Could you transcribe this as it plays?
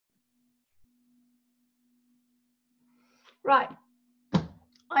Right.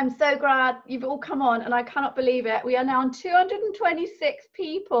 I'm so glad you've all come on, and I cannot believe it. We are now on 226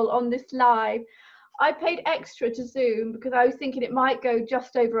 people on this live. I paid extra to Zoom because I was thinking it might go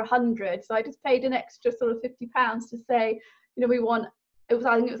just over 100. So I just paid an extra sort of £50 to say, you know, we want, I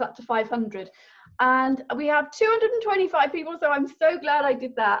think it was up to 500. And we have 225 people, so I'm so glad I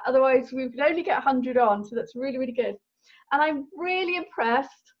did that. Otherwise, we could only get 100 on, so that's really, really good. And I'm really impressed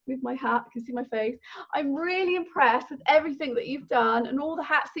with my hat. You can see my face. I'm really impressed with everything that you've done and all the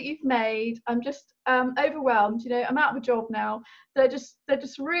hats that you've made. I'm just overwhelmed. You know, I'm out of a job now. They're just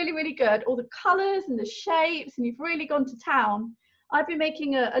really, really good. All the colours and the shapes, and you've really gone to town. I've been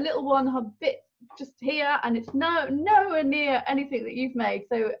making a little one a bit just here, and it's nowhere near anything that you've made.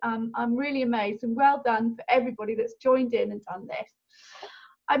 So I'm really amazed, and well done for everybody that's joined in and done this.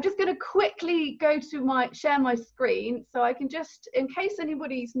 I'm just going to quickly go to share my screen, so I can just, in case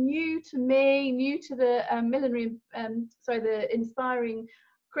anybody's new to me, new to the millinery, the Inspiring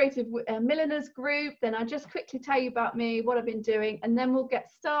Creative Milliners group, then I'll just quickly tell you about me, what I've been doing, and then we'll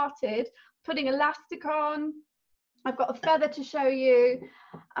get started. Putting elastic on, I've got a feather to show you,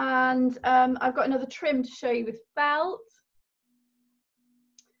 and I've got another trim to show you with felt.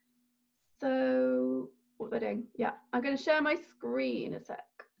 So what am I doing? Yeah, I'm going to share my screen a sec.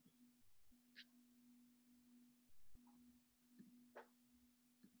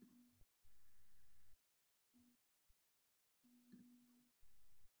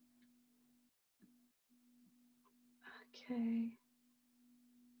 Okay.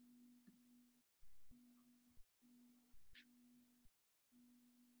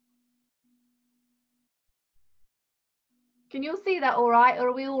 Can you all see that all right, or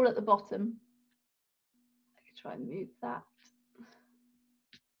are we all at the bottom? I can try and move that.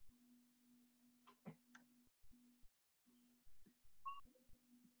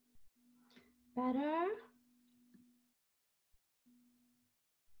 Better.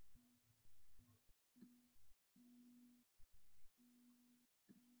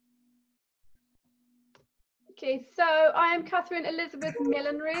 Okay, so I am Catherine Elizabeth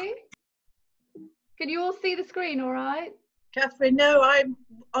Millinery. Can you all see the screen all right? Catherine, no, I'm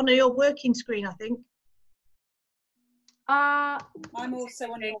on your working screen, I think. I'm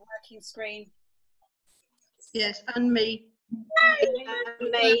also on your working screen. Yes, and me.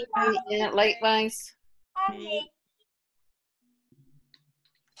 And me. Yeah, likewise.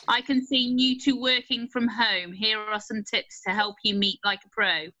 I can see new to working from home. Here are some tips to help you meet like a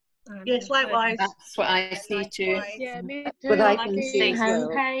pro. Yes, likewise. That's what I see too. Yeah, me too. But I can can see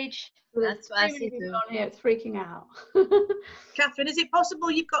homepage. That's what I see too. On here, it's freaking out. Catherine, is it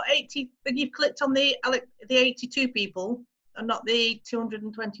possible you've got 80, but you've clicked on the 82 people and not the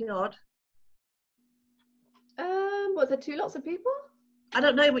 220 odd? Was there lots of people? I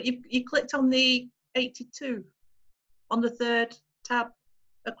don't know, but you clicked on the 82 on the third tab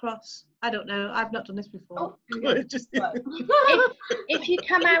across. I don't know. I've not done this before. Oh, Just if you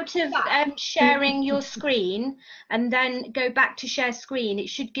come out of sharing your screen and then go back to share screen, it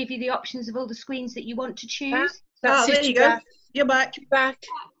should give you the options of all the screens that you want to choose. Oh, there you go. You're back. Back.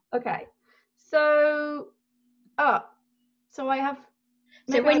 Okay. So, so I have.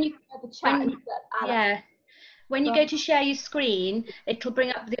 So when you go to share your screen, it'll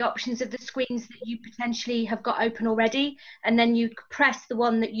bring up the options of the screens that you potentially have got open already, and then you press the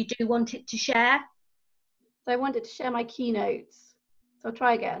one that you do want it to share. So I wanted to share my keynotes. So I'll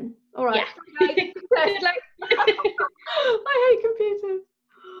try again. All right. Yeah. I hate computers.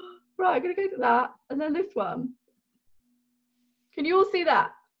 Right, I'm going to go to that, and then this one. Can you all see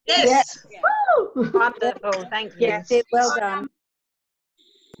that? Yes. Yeah. Woo! Wonderful. Thank you. Yes, well done.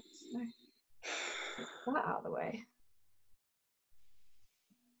 That out of the way.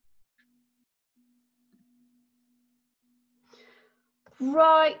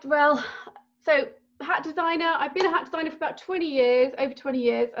 Right, well, so hat designer, I've been a hat designer for about 20 years, over 20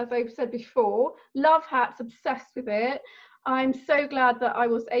 years, as I've said before. Love hats, obsessed with it. I'm so glad that I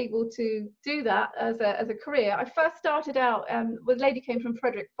was able to do that as a career. I first started out with a lady came from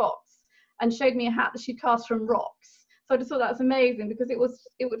Frederick Fox and showed me a hat that she cast from rocks. So I just thought that was amazing because it was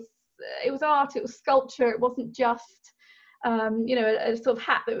art, it was sculpture, it wasn't just you know, a sort of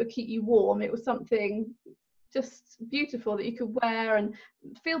hat that would keep you warm. It was something just beautiful that you could wear and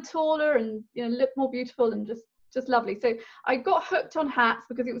feel taller and, you know, look more beautiful and just lovely. So I got hooked on hats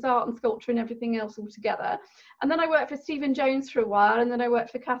because it was art and sculpture and everything else all together. And then I worked for Stephen Jones for a while, and then I worked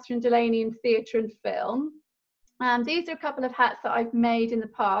for Catherine Delaney in theatre and film. And these are a couple of hats that I've made in the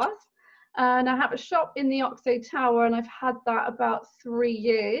past. And I have a shop in the Oxo Tower, and I've had that about 3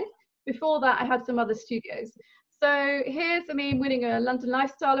 years. Before that, I had some other studios. So here's me winning a London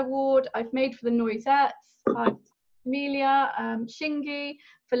Lifestyle Award. I've made for the Noisettes. I've Amelia, Shingy,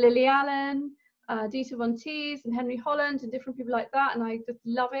 for Lily Allen, Dieter Von Teese and Henry Holland and different people like that, and I just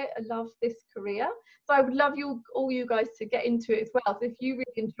love it. I love this career. So I would love all you guys to get into it as well. So if you really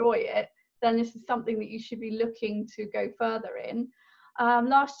enjoy it, then this is something that you should be looking to go further in.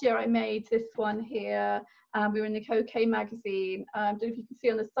 Last year I made this one here. We were in the Coquet magazine. I don't know if you can see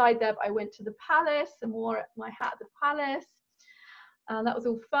on the side there, but I went to the Palace and wore my hat at the Palace. That was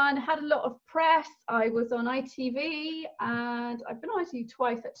all fun. I had a lot of press. I was on ITV, and I've been on ITV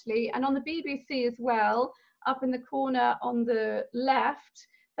twice actually, and on the BBC as well, up in the corner on the left.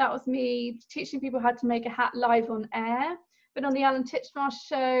 That was me teaching people how to make a hat live on air. Been on the Alan Titchmarsh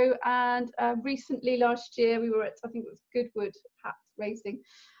show, and recently last year we were at, I think it was Goodwood Hats Racing,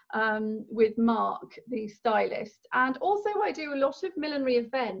 with Mark, the stylist. And also I do a lot of millinery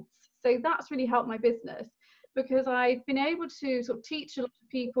events, so that's really helped my business, because I've been able to sort of teach a lot of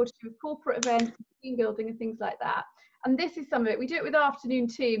people to do corporate events, team building and things like that. And this is some of it. We do it with afternoon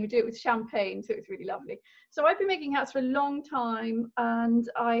tea, and we do it with champagne, so it's really lovely. So I've been making hats for a long time, and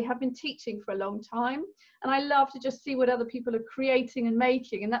I have been teaching for a long time. And I love to just see what other people are creating and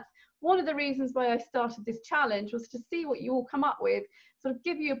making. And that's one of the reasons why I started this challenge, was to see what you all come up with, sort of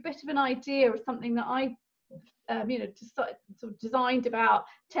give you a bit of an idea of something that I just sort of designed about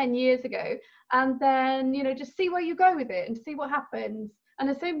 10 years ago, and then just see where you go with it and see what happens. And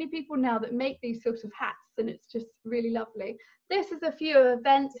there's so many people now that make these sorts of hats, and it's just really lovely. This is a few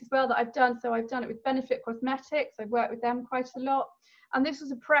events as well that I've done. So I've done it with Benefit Cosmetics. I've worked with them quite a lot, and this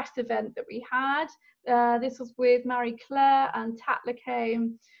was a press event that we had. This was with Marie Claire, and Tatler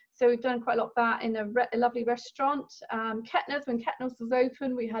came. So we've done quite a lot of that in a lovely restaurant. Kettner's, when Kettner's was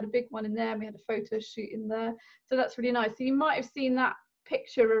open, we had a big one in there, and we had a photo shoot in there. So that's really nice. So you might have seen that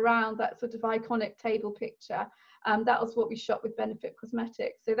picture around, that sort of iconic table picture. That was what we shot with Benefit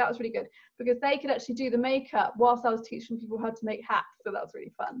Cosmetics. So that was really good, because they could actually do the makeup whilst I was teaching people how to make hats. So that was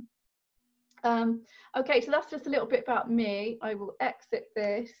really fun. Okay, so that's just a little bit about me. I will exit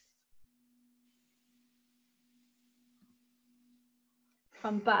this.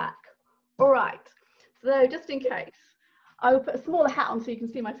 Come back. All right, so just in case, I will put a smaller hat on so you can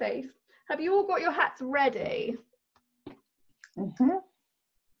see my face. Have you all got your hats ready?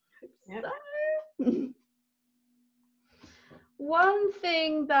 Yep. So, one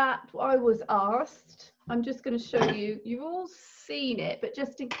thing that I was asked, I'm just going to show you, you've all seen it, but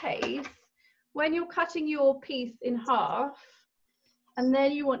just in case, when you're cutting your piece in half, and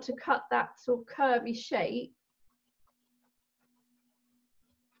then you want to cut that sort of curvy shape,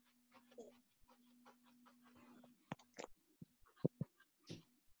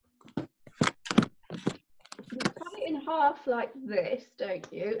 you cut it in half like this, don't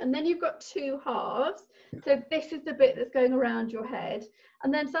you? And then you've got two halves. So this is the bit that's going around your head.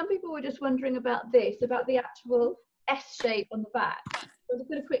 And then some people were just wondering about this, about the actual S shape on the back. So I'm just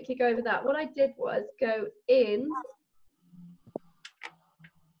going to quickly go over that. What I did was go in,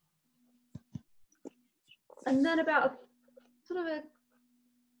 and then about sort of a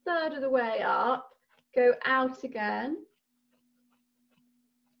third of the way up, go out again,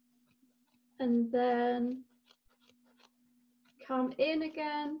 and then come in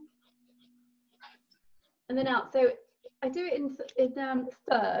again, and then out. So I do it in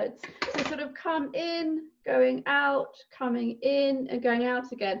thirds. So sort of come in, going out, coming in, and going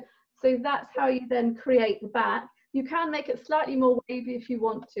out again. So that's how you then create the back. You can make it slightly more wavy if you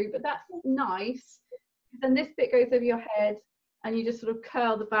want to, but that's nice. Then this bit goes over your head, and you just sort of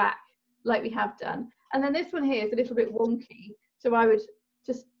curl the back like we have done. And then this one here is a little bit wonky, so I would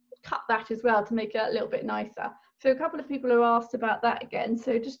just cut that as well to make it a little bit nicer. So a couple of people are asked about that again,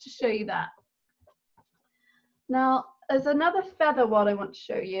 so just to show you that. Now there's another feather one I want to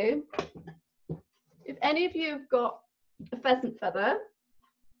show you. If any of you have got a pheasant feather,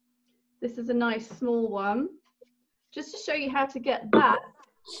 this is a nice small one, just to show you how to get that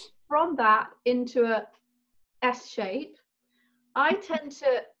from that into a S shape. I tend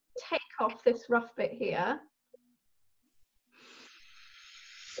to take off this rough bit here.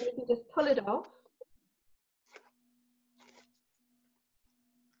 So you can just pull it off.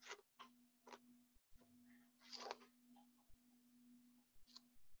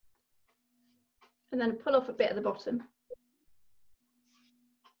 And then pull off a bit at the bottom.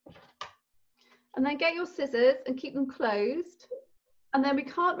 And then get your scissors and keep them closed. And then we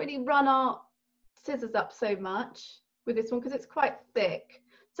can't really run our scissors up so much with this one because it's quite thick.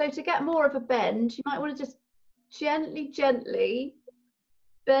 So to get more of a bend, you might want to just gently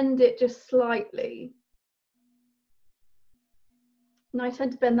bend it just slightly. And I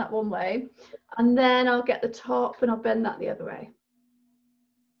tend to bend that one way, and then I'll get the top and I'll bend that the other way.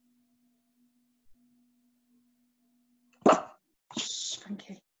 Thank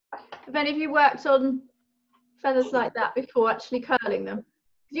you. Have any of you worked on feathers like that before, actually curling them?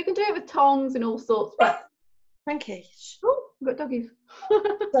 You can do it with tongs and all sorts, but Thank you. oh, I've got doggies.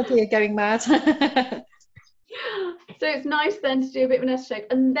 Doggy are going mad. So it's nice then to do a bit of an S shape,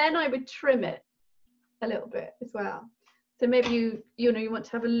 and then I would trim it a little bit as well. So maybe you know you want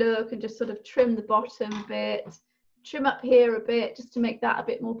to have a look and just sort of trim the bottom a bit, trim up here a bit, just to make that a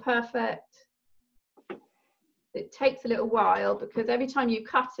bit more perfect. It takes a little while because every time you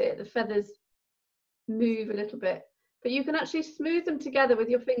cut it, the feathers move a little bit, but you can actually smooth them together with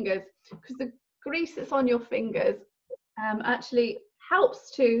your fingers, because the grease that's on your fingers actually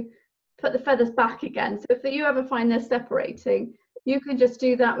helps to put the feathers back again. So if you ever find they're separating, you can just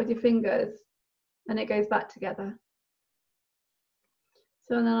do that with your fingers and it goes back together.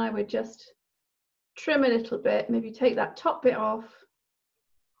 So then I would just trim a little bit, maybe take that top bit off.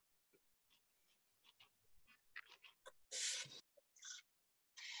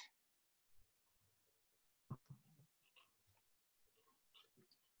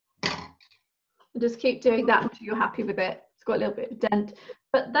 And just keep doing that until you're happy with it. It's got a little bit of dent,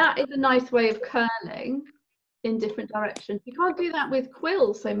 but that is a nice way of curling in different directions. You can't do that with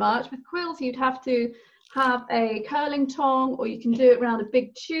quills so much. With quills, you'd have to have a curling tong, or you can do it around a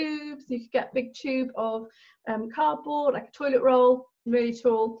big tube. So you could get a big tube of cardboard, like a toilet roll, really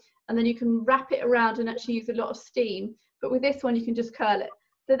tall, and then you can wrap it around and actually use a lot of steam. But with this one, you can just curl it.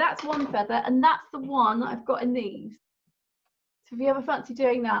 So that's one feather, and that's the one that I've got in these. So if you ever fancy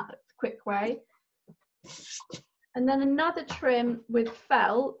doing that, that's a quick way. And then another trim with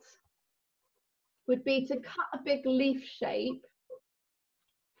felt would be to cut a big leaf shape.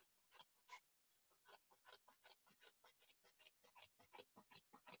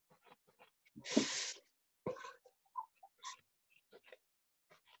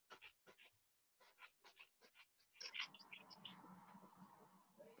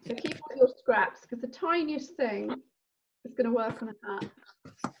 So keep all your scraps, because the tiniest thing is going to work on a hat.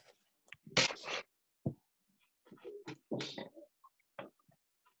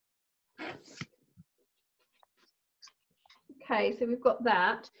 Okay, so we've got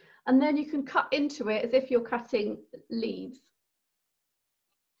that, and then you can cut into it as if you're cutting leaves.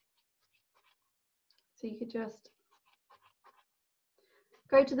 So you could just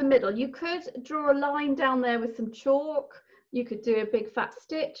go to the middle. You could draw a line down there with some chalk. You could do a big fat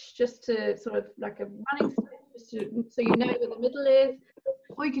stitch just to sort of like a running stitch, just to, so you know where the middle is,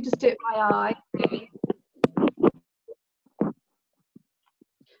 or you could just do it by eye.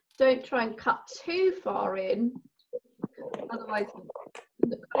 Don't try and cut too far in, otherwise you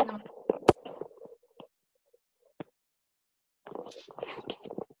end up cutting them.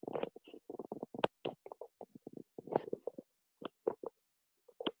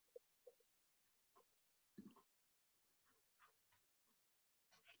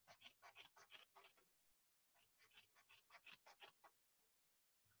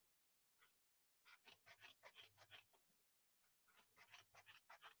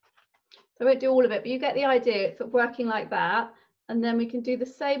 So I won't do all of it, but you get the idea. It's sort of working like that, and then we can do the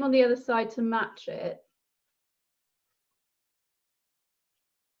same on the other side to match it.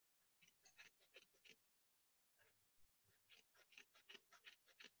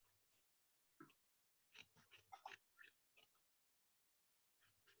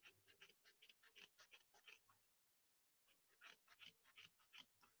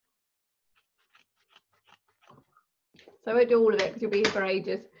 So I won't do all of it because you'll be here for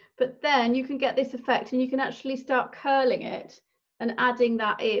ages. But then you can get this effect, and you can actually start curling it and adding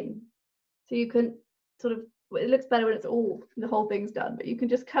that in. So you can sort of, well, it looks better when it's all, the whole thing's done, but you can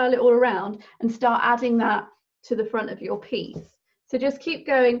just curl it all around and start adding that to the front of your piece. So just keep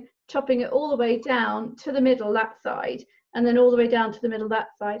going, chopping it all the way down to the middle, that side, and then all the way down to the middle, that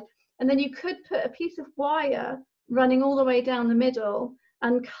side. And then you could put a piece of wire running all the way down the middle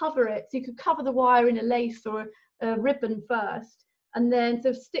and cover it. So you could cover the wire in a lace or a ribbon first, and then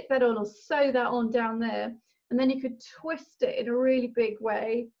sort of stick that on or sew that on down there, and then you could twist it in a really big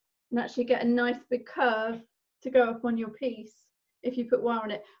way and actually get a nice big curve to go up on your piece if you put wire on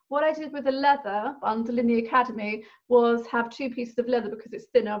it. What I did with the leather bundle in the academy was have two pieces of leather, because it's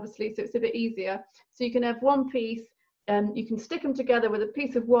thin obviously, so it's a bit easier. So you can have one piece, you can stick them together with a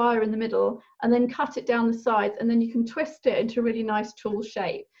piece of wire in the middle and then cut it down the sides, and then you can twist it into a really nice tall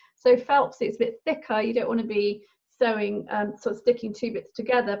shape. So felt, it's a bit thicker, you don't want to be sewing, sort of sticking two bits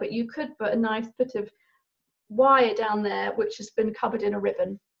together, but you could put a nice bit of wire down there which has been covered in a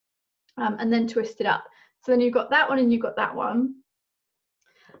ribbon, and then twist it up. So then you've got that one and you've got that one.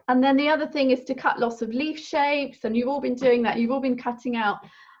 And then the other thing is to cut lots of leaf shapes, and you've all been doing that. You've all been cutting out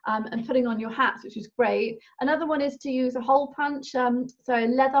and putting on your hats, which is great. Another one is to use a hole punch, so a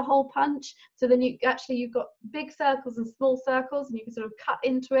leather hole punch. So then you've got big circles and small circles, and you can sort of cut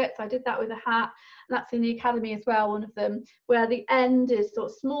into it. So I did that with a hat, and that's in the academy as well, one of them, where the end is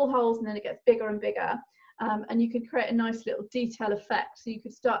sort of small holes and then it gets bigger and bigger. And you can create a nice little detail effect. So you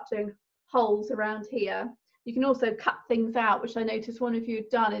could start doing holes around here. You can also cut things out, which I noticed one of you had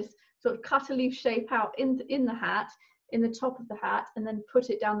done, is sort of cut a leaf shape out in the hat, in the top of the hat, and then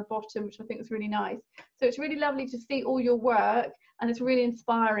put it down the bottom, which I think was really nice. So it's really lovely to see all your work, and it's really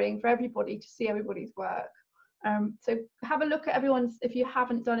inspiring for everybody to see everybody's work. So have a look at everyone's if you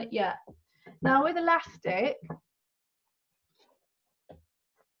haven't done it yet. Now with elastic,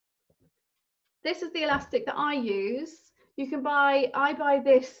 this is the elastic that I use. You can I buy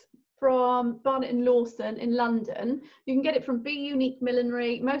this from Barnett and Lawson in London. You can get it from Be Unique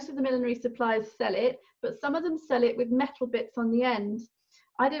Millinery. Most of the millinery suppliers sell it, but some of them sell it with metal bits on the end.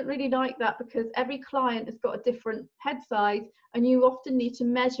 I don't really like that because every client has got a different head size and you often need to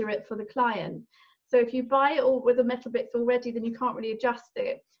measure it for the client. So if you buy it all with the metal bits already, then you can't really adjust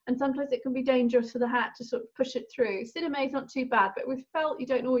it. And sometimes it can be dangerous for the hat to sort of push it through. Cinema is not too bad, but with felt, you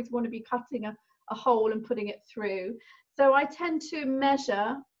don't always want to be cutting a hole and putting it through. So I tend to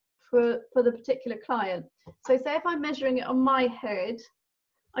measure for the particular client. So say if I'm measuring it on my head,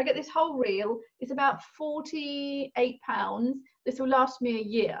 I get this whole reel. It's about 48 pounds. This will last me a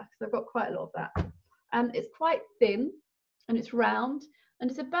year because I've got quite a lot of that. And it's quite thin and it's round and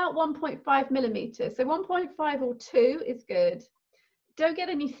it's about 1.5 millimeters. So 1.5 or 2 is good. Don't get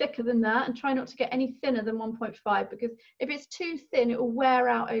any thicker than that and try not to get any thinner than 1.5 because if it's too thin, it will wear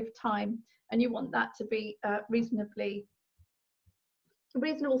out over time and you want that to be reasonable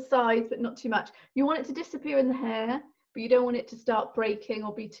size, but not too much. You want it to disappear in the hair, but you don't want it to start breaking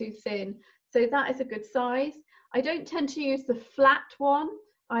or be too thin. So that is a good size. I don't tend to use the flat one.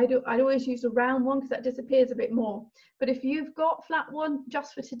 I'd always use a round one because that disappears a bit more. But if you've got flat one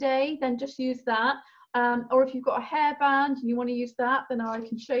just for today, then just use that. Or if you've got a hairband and you want to use that, then I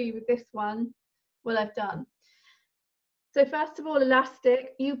can show you with this one what I've done. So first of all,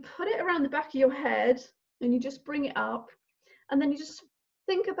 elastic, you put it around the back of your head and you just bring it up and then you just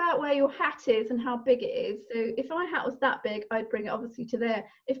think about where your hat is and how big it is. So if my hat was that big, I'd bring it obviously to there.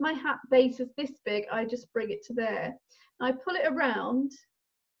 If my hat base is this big, I just bring it to there. And I pull it around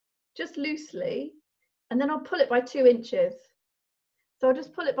just loosely, and then I'll pull it by 2 inches. So I'll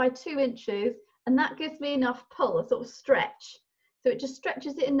just pull it by 2 inches, and that gives me enough pull, a sort of stretch. So it just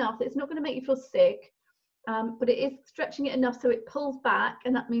stretches it enough. It's not going to make you feel sick, but it is stretching it enough so it pulls back,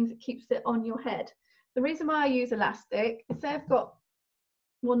 and that means it keeps it on your head. The reason why I use elastic is say I've got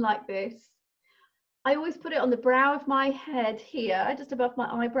one like this. I always put it on the brow of my head here, just above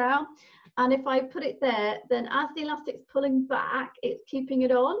my eyebrow. And if I put it there, then as the elastic's pulling back, it's keeping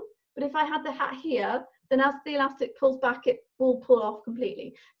it on. But if I had the hat here, then as the elastic pulls back, it will pull off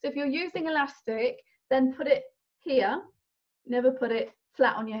completely. So if you're using elastic, then put it here, never put it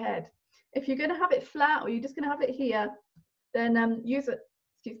flat on your head. If you're going to have it flat or you're just going to have it here, then use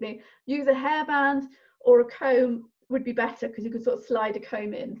a hairband or a comb would be better because you can sort of slide a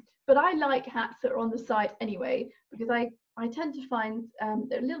comb in. But I like hats that are on the side anyway because I tend to find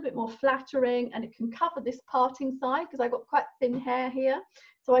they're a little bit more flattering and it can cover this parting side because I've got quite thin hair here.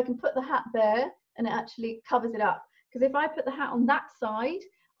 So I can put the hat there and it actually covers it up. Because if I put the hat on that side,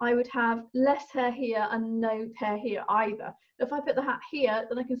 I would have less hair here and no hair here either. If I put the hat here,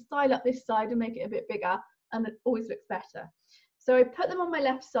 then I can style up this side and make it a bit bigger and it always looks better. So I put them on my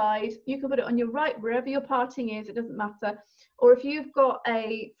left side. You can put it on your right, wherever your parting is, it doesn't matter. Or if you've got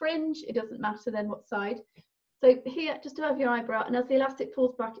a fringe, it doesn't matter then what side. So here, just above your eyebrow, and as the elastic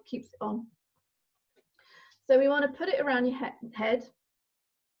pulls back, it keeps it on. So we want to put it around your head.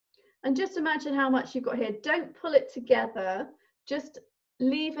 And just imagine how much you've got here. Don't pull it together, just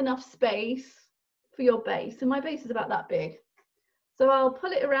leave enough space for your base. And my base is about that big. So I'll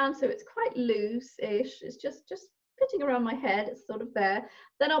pull it around so it's quite loose-ish. It's just fitting around my head, it's sort of there.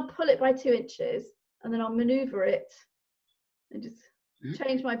 Then I'll pull it by 2 inches and then I'll maneuver it and just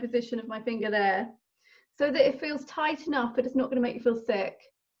change my position of my finger there so that it feels tight enough but it's not going to make you feel sick.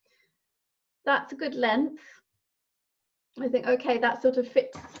 That's a good length. I think, okay, that sort of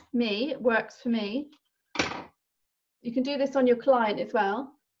fits me, it works for me. You can do this on your client as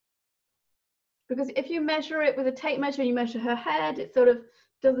well. Because if you measure it with a tape measure and you measure her head, it sort of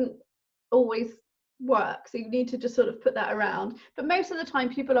doesn't always work, so you need to just sort of put that around. But most of the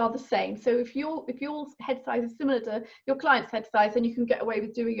time people are the same, so if your head size is similar to your client's head size, then you can get away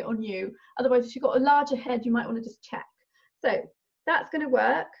with doing it on you. Otherwise, if you've got a larger head, you might want to just check. So that's going to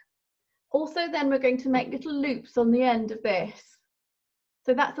work. Also then we're going to make little loops on the end of this.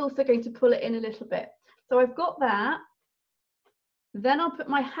 So that's also going to pull it in a little bit. So I've got that. Then I'll put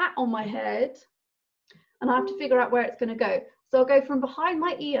my hat on my head and I have to figure out where it's going to go. So I'll go from behind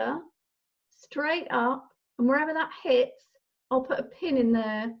my ear straight up, and wherever that hits, I'll put a pin in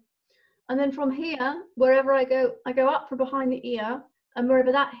there. And then from here, wherever I go up from behind the ear, and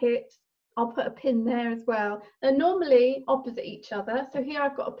wherever that hits, I'll put a pin there as well. They're normally opposite each other. So here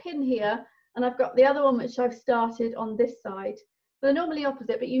I've got a pin here, and I've got the other one which I've started on this side. They're normally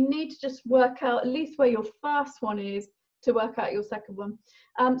opposite, but you need to just work out at least where your first one is to work out your second one.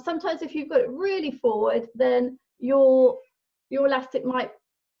 Sometimes if you've got it really forward, then your elastic might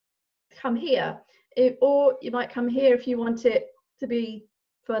come here, or you might come here if you want it to be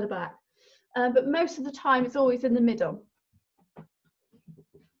further back. But most of the time it's always in the middle.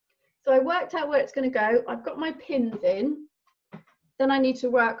 So I worked out where it's going to go. I've got my pins in. Then I need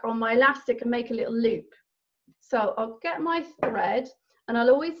to work on my elastic and make a little loop. So I'll get my thread, and I'll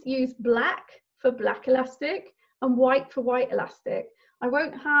always use black for black elastic and white for white elastic. I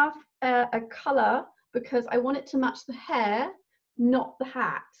won't have a colour because I want it to match the hair, not the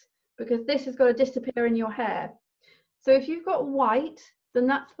hat, because this has got to disappear in your hair. So if you've got white, then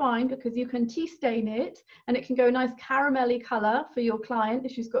that's fine, because you can tea stain it and it can go a nice caramelly colour for your client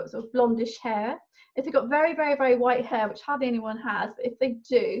if she's got sort of blondish hair. If you've got very, very, very white hair, which hardly anyone has, but if they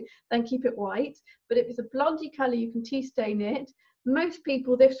do, then keep it white. But if it's a blondie colour, you can tea stain it. Most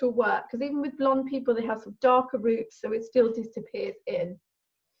people, this will work, because even with blonde people, they have some darker roots, so it still disappears in.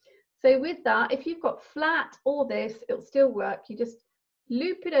 So with that, if you've got flat or this, it'll still work. You just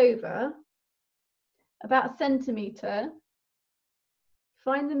loop it over about 1 centimetre,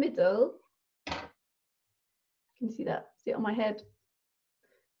 find the middle. Can you see that? See it on my head?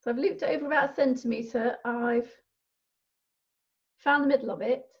 So I've looped it over about 1 centimetre. I've found the middle of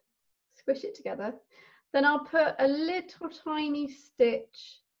it, squish it together. Then I'll put a little tiny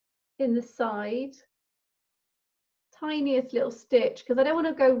stitch in the side, tiniest little stitch, because I don't want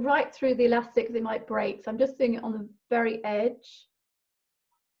to go right through the elastic because it might break. So I'm just doing it on the very edge.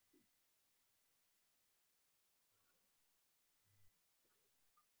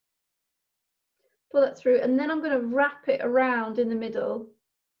 Pull that through, and then I'm going to wrap it around in the middle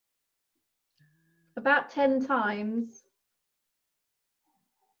about 10 times.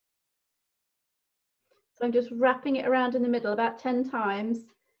 So I'm just wrapping it around in the middle about 10 times,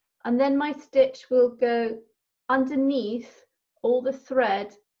 and then my stitch will go underneath all the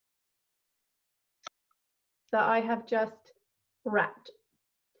thread that I have just wrapped.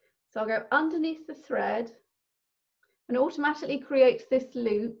 So I'll go underneath the thread, and it automatically creates this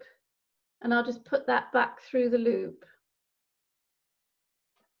loop, and I'll just put that back through the loop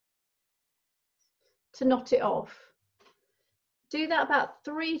to knot it off. Do that about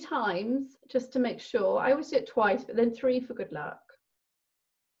 3 times just to make sure. I always do it twice, but then 3 for good luck.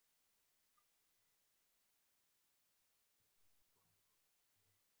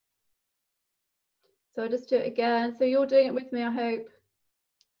 So I'll just do it again. So you're doing it with me, I hope.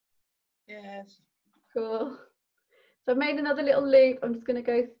 Yes. Cool. So I've made another little loop. I'm just going to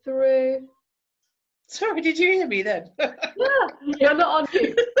go through. Sorry, did you hear me then? Yeah, you're not on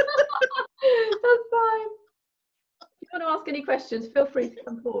mute. That's fine. If you want to ask any questions, feel free to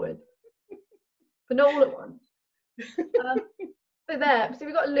come forward, but not all at once. So there, so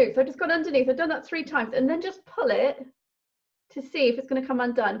we've got a loop. So I've just gone underneath. I've done that 3 times, and then just pull it to see if it's going to come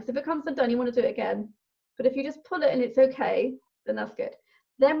undone. Because if it comes undone, you want to do it again. But if you just pull it and it's okay, then that's good.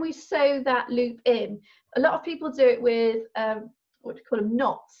 Then we sew that loop in. A lot of people do it with what do you call them,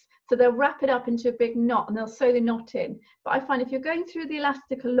 knots. So they'll wrap it up into a big knot and they'll sew the knot in. But I find if you're going through the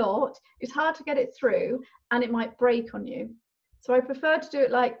elastic a lot, it's hard to get it through and it might break on you. So I prefer to do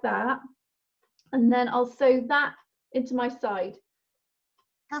it like that. And then I'll sew that into my side.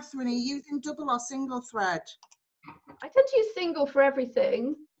 Catherine, are you using double or single thread? I tend to use single for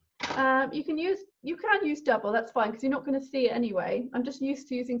everything. You can use double, that's fine, because you're not going to see it anyway. I'm just used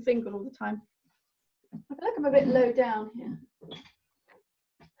to using single all the time. I feel like I'm a bit low down here.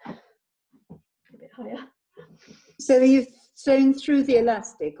 A bit higher. So are you sewing through the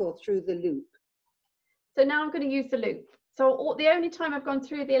elastic or through the loop? So now I'm going to use the loop. So the only time I've gone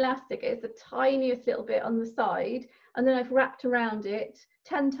through the elastic is the tiniest little bit on the side, and then I've wrapped around it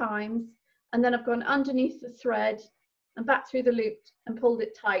 10 times, and then I've gone underneath the thread and back through the loop and pulled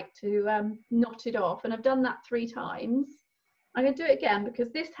it tight to knot it off. And I've done that 3 times. I'm going to do it again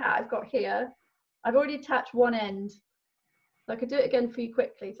because this hat I've got here, I've already attached one end. So I could do it again for you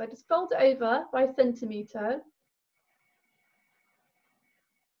quickly. So I just fold it over by 1 centimetre.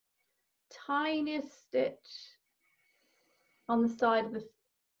 Tiniest stitch on the side of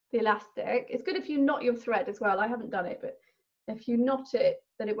the elastic. It's good if you knot your thread as well. I haven't done it, but If you knot it,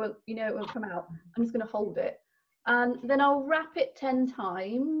 then it won't, you know, it won't come out. I'm just going to hold it. And then I'll wrap it 10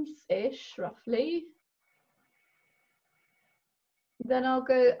 times-ish, roughly. Then I'll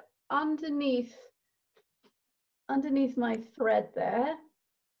go underneath my thread there.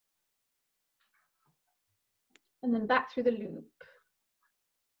 And then back through the loop.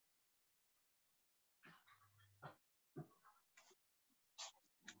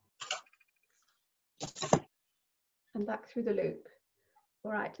 And back through the loop.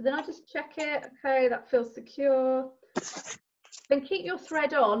 All right, so then I'll just check it. Okay, that feels secure. Then keep your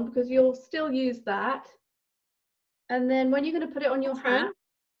thread on because you'll still use that. And then when you're going to put it on your hat.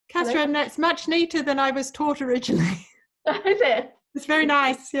 Catherine, that's much neater than I was taught originally. Is it? It's very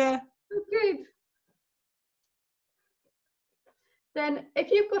nice, yeah. Good. Then if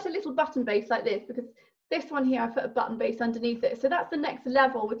you've got a little button base like this, because this one here, I put a button base underneath it. So that's the next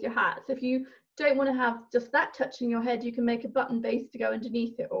level with your hat. So if you don't want to have just that touching your head, you can make a button base to go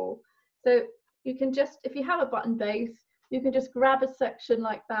underneath it all. So you can just, if you have a button base, you can just grab a section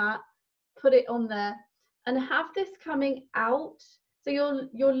like that, put it on there, and have this coming out. So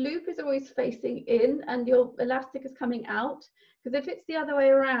your loop is always facing in and your elastic is coming out. Because if it's the other way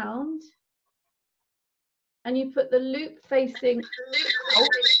around, and you put the loop facing out,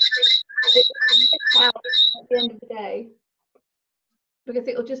 it will out at the end of the day, because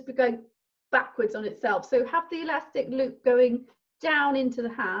it will just be going backwards on itself. So have the elastic loop going down into the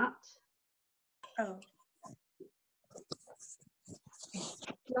hat. Oh.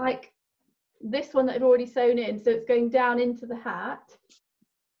 Like this one that I've already sewn in, so it's going down into the hat.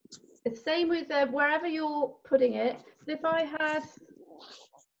 The same with wherever you're putting it. So if I had,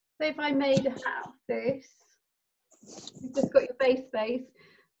 say if I made a hat of this, you've just got your base,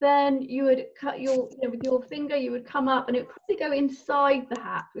 then you would cut your, you know, with your finger, you would come up and it would probably go inside the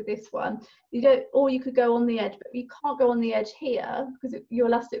hat with this one. You don't, or you could go on the edge, but you can't go on the edge here because your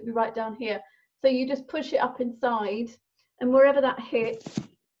elastic would be right down here. So you just push it up inside, and wherever that hits,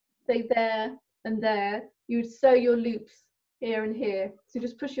 say there and there, you would sew your loops here and here. So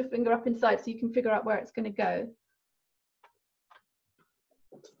just push your finger up inside so you can figure out where it's going to go.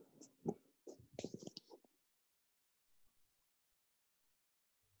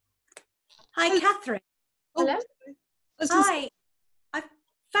 Hi, Catherine. Hello. Hi. I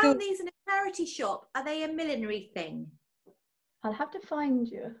found these in a charity shop. Are they a millinery thing? I'll have to find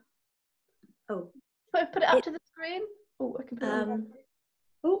you. Oh. Put it up to the screen. Oh, I can put it on.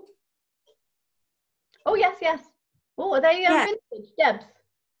 Oh. Oh, yes, yes. Oh, are they vintage, Debs?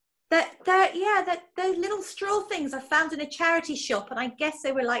 Those little straw things I found in a charity shop, and I guess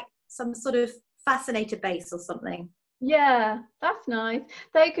they were like some sort of fascinator base or something. Yeah, that's nice.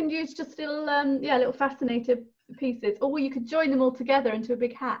 They can use just little, little fascinator pieces, or you could join them all together into a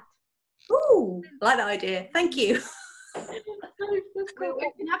big hat. Ooh, I like that idea. Thank you. That's cool.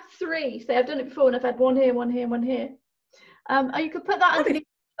 You can have 3. So I've done it before, and I've had one here, one here, one here. Or you could put that underneath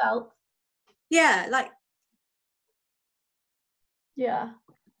the belt. Yeah, like. Yeah,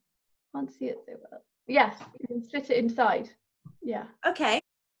 can't see it so well. Yes, you can split it inside. Yeah. Okay.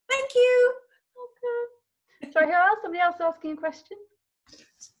 Thank you. Okay. Sorry, who else? Somebody else asking a question?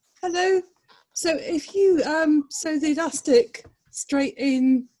 Hello. So if you sew the elastic straight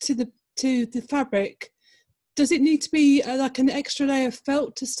into the fabric, does it need to be like an extra layer of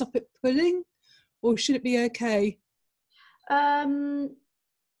felt to stop it pulling, or should it be okay?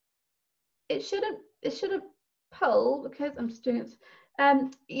 It shouldn't pull, because I'm just doing it.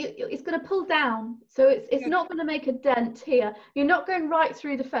 It's going to pull down, so it's not going to make a dent here. You're not going right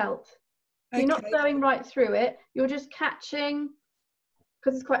through the felt. You're not sewing right through it. You're just catching,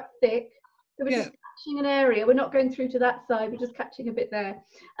 because it's quite thick. So we're just catching an area. We're not going through to that side. We're just catching a bit there.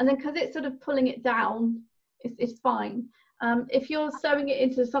 And then because it's sort of pulling it down, it's fine. If you're sewing it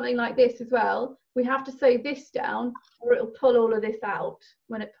into something like this as well, we have to sew this down, or it'll pull all of this out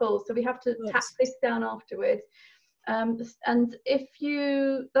when it pulls. So we have to tap this down afterwards. And if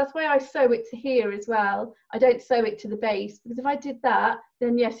you, that's why I sew it to here as well. I don't sew it to the base, because if I did that,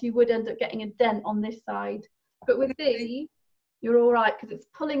 then yes, you would end up getting a dent on this side. But with these, you're all right, because it's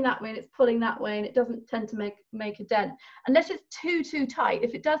pulling that way and it's pulling that way, and it doesn't tend to make a dent unless it's too tight.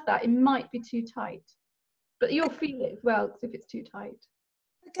 If it does that, it might be too tight, but you'll feel it as well, because if it's too tight.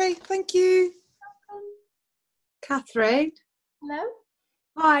 Okay, thank you. Catherine. Hello.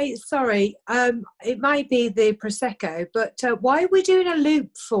 Hi, sorry, it might be the Prosecco, but why are we doing a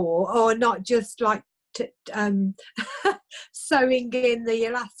loop for, or not just like sewing in the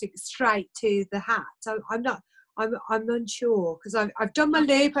elastic straight to the hat? So I'm unsure, because I've done my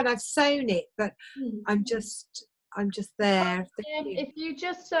loop and I've sewn it, but I'm just there. If you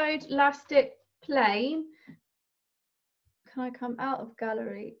just sewed elastic plain, can I come out of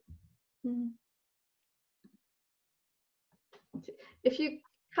gallery? If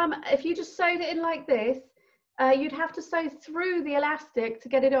you just sewed it in like this, you'd have to sew through the elastic to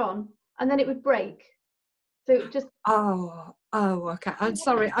get it on, and then it would break. So just okay. I'm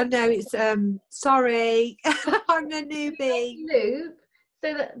sorry. I know it's sorry. I'm a newbie. Loop,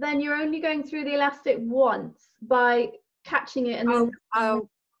 so that then you're only going through the elastic once by catching it, and then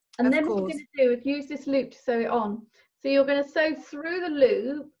and then what you're going to do is use this loop to sew it on. So you're going to sew through the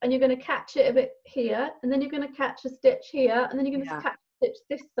loop, and you're going to catch it a bit here, and then you're going to catch a stitch here, and then you're going to catch a stitch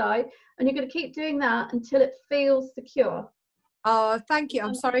this side, and you're going to keep doing that until it feels secure. Oh, thank you.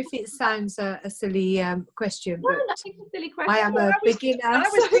 I'm sorry if it sounds a silly question, but I think it's a silly question. I am a beginner. I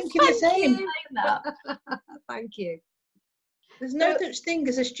was thinking the same. Thank you. There's no such thing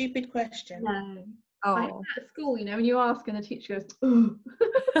as a stupid question. No. Oh. I had that at school, you know, when you ask and the teacher goes, "Ooh."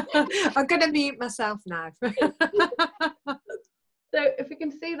 I'm going to mute myself now. So if we can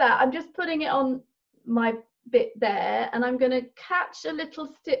see that, I'm just putting it on my bit there, and I'm going to catch a little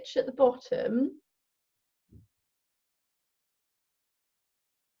stitch at the bottom.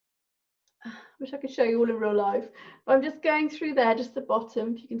 I wish I could show you all in real life, but I'm just going through there, just the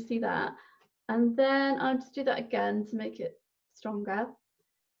bottom, if you can see that. And then I'll just do that again to make it stronger.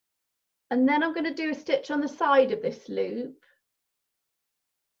 And then I'm going to do a stitch on the side of this loop.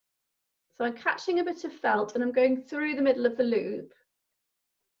 So I'm catching a bit of felt and I'm going through the middle of the loop.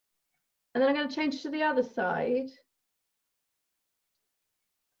 And then I'm going to change to the other side.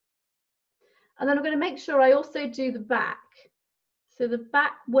 And then I'm going to make sure I also do the back. So the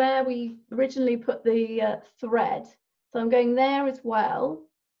back where we originally put the thread. So I'm going there as well,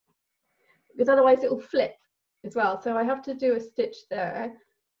 because otherwise it will flip as well. So I have to do a stitch there.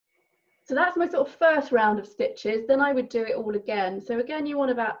 So that's my sort of first round of stitches. Then I would do it all again. So again, you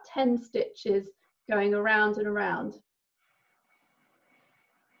want about 10 stitches going around and around.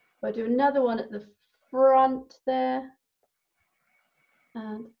 I do another one at the front there,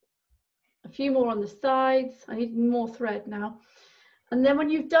 and a few more on the sides. I need more thread now. And then when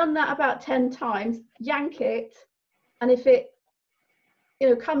you've done that about 10 times, yank it, and if it, you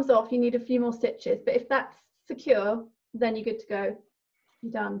know, comes off, you need a few more stitches. But if that's secure, then you're good to go.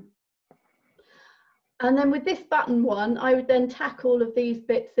 You're done. And then with this button one, I would then tack all of these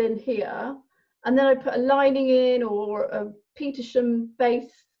bits in here, and then I put a lining in or a Petersham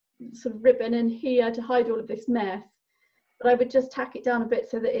base sort of ribbon in here to hide all of this mess. But I would just tack it down a bit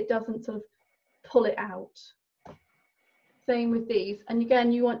so that it doesn't sort of pull it out. Same with these. And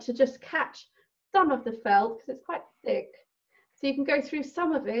again, you want to just catch some of the felt because it's quite thick. So you can go through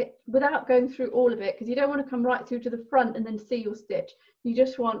some of it without going through all of it, because you don't want to come right through to the front and then see your stitch. You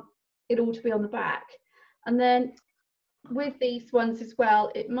just want it all to be on the back. And then with these ones as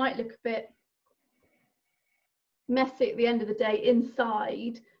well, it might look a bit messy at the end of the day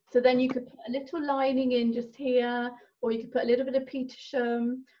inside. So then you could put a little lining in just here, or you could put a little bit of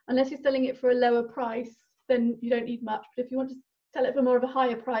Petersham. Unless you're selling it for a lower price, then you don't need much. But if you want to sell it for more of a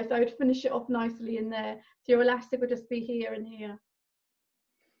higher price, I would finish it off nicely in there. So your elastic would just be here and here.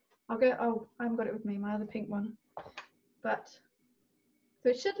 I'll go, oh, I haven't got it with me, my other pink one. But, so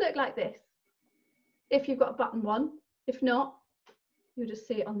it should look like this if you've got a button one. If not, you'll just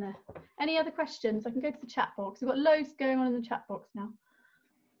see it on there. Any other questions? I can go to the chat box. We've got loads going on in the chat box now.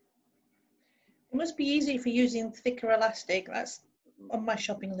 It must be easy for using thicker elastic. That's on my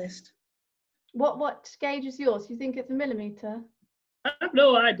shopping list. What gauge is yours? Do you think it's a millimetre? I have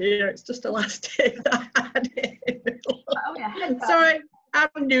no idea. It's just elastic. Oh yeah. Sorry,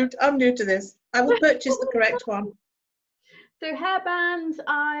 I'm new to this. I will purchase the correct one. So hairbands,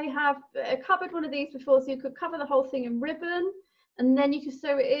 I have covered one of these before, so you could cover the whole thing in ribbon, and then you could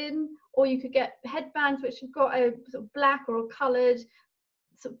sew it in, or you could get headbands which have got a sort of black or a coloured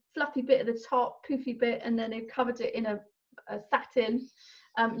sort of fluffy bit at the top, poofy bit, and then they've covered it in a satin.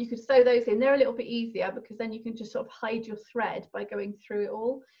 You could sew those in. They're a little bit easier because then you can just sort of hide your thread by going through it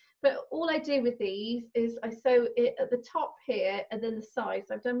all. But all I do with these is I sew it at the top here and then the sides.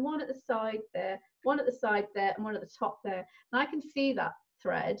 So I've done one at the side there, one at the side there, and one at the top there. And I can see that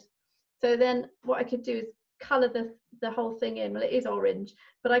thread. So then what I could do is colour the whole thing in. Well, it is orange,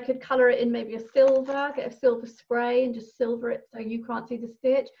 but I could colour it in maybe a silver, get a silver spray and just silver it so you can't see the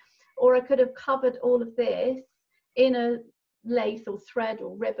stitch. Or I could have covered all of this in a lace or thread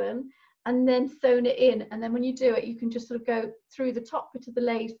or ribbon and then sewn it in. And then when you do it, you can just sort of go through the top bit of the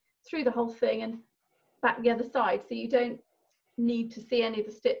lace, through the whole thing and back the other side, so you don't need to see any of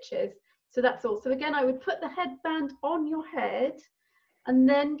the stitches. So that's all. So again, I would put the headband on your head and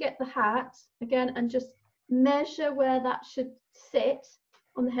then get the hat again and just measure where that should sit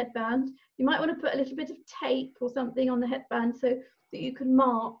on the headband. You might want to put a little bit of tape or something on the headband so that you can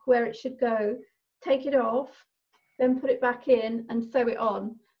mark where it should go. Take it off, then put it back in and sew it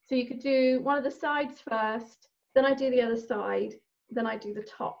on. So you could do one of the sides first, then I do the other side, then I do the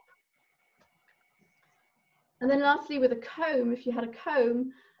top. And then lastly, with a comb, if you had a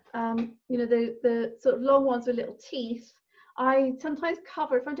comb, you know, the sort of long ones with little teeth, I sometimes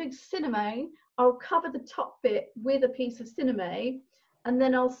cover, if I'm doing cinnamon, I'll cover the top bit with a piece of cinnamon, and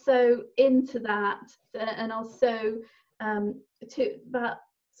then I'll sew into that, and I'll sew to about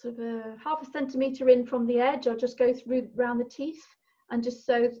sort of a ½ centimetre in from the edge. I'll just go through around the teeth and just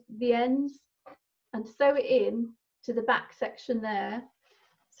sew the ends and sew it in to the back section there,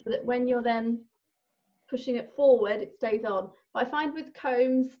 so that when you're then pushing it forward, it stays on. But I find with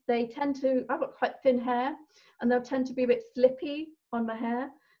combs, they tend to, I've got quite thin hair, and they'll tend to be a bit slippy on my hair.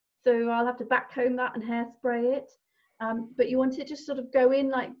 So I'll have to back comb that and hairspray it. But you want it to sort of go in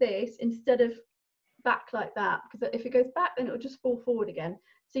like this instead of back like that, because if it goes back, then it will just fall forward again.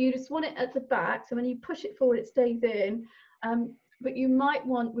 So you just want it at the back, so when you push it forward, it stays in. But you might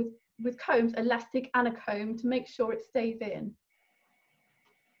want, with combs, elastic and a comb to make sure it stays in.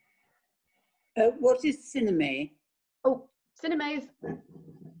 What is cinnamon? Oh, cinnamon is...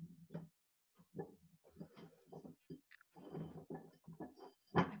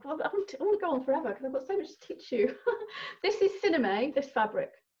 Well, I want to go on forever because I've got so much to teach you. This is cinnamon, this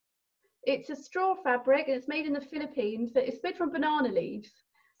fabric. It's a straw fabric and it's made in the Philippines. It's made from banana leaves,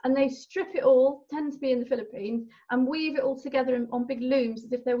 and they strip it all, tends to be in the Philippines, and weave it all together on big looms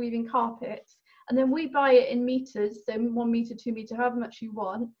as if they're weaving carpets. And then we buy it in meters, so 1 meter, 2 meter, however much you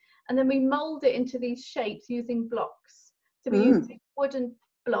want. And then we mold it into these shapes using blocks. So we use wooden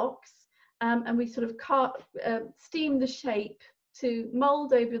blocks, and we sort of steam the shape to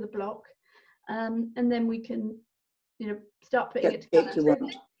mold over the block, and then we can, you know, start putting it together. So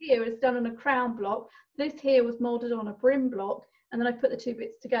this here is done on a crown block. This here was molded on a brim block, and then I put the two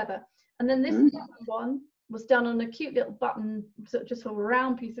bits together. And then this one was done on a cute little button, sort of just sort of a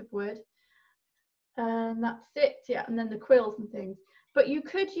round piece of wood. And that's it, yeah. And then the quills and things. But you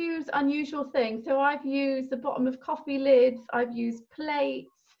could use unusual things. So I've used the bottom of coffee lids. I've used plates.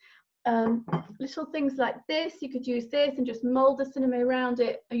 Little things like this. You could use this and just mold the cinnamon around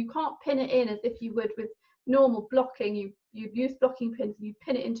it. You can't pin it in as if you would with normal blocking. You'd use blocking pins and you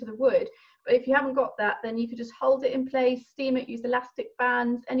pin it into the wood. But if you haven't got that, then you could just hold it in place, steam it, use elastic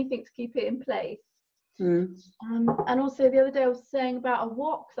bands, anything to keep it in place. And also the other day I was saying about a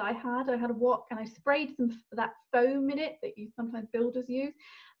wok that I had a wok, and I sprayed that foam in it that you sometimes builders use,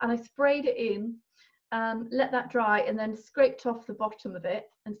 and I sprayed it in, let that dry, and then scraped off the bottom of it,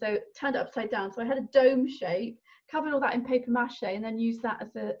 and so turned it upside down, so I had a dome shape, covered all that in paper mache, and then used that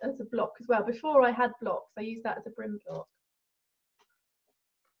as a block as well. Before I had blocks, I used that as a brim block.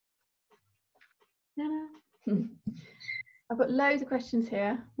 I've got loads of questions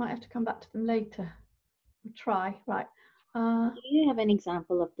here, might have to come back to them later. We'll try. Right. Do you have an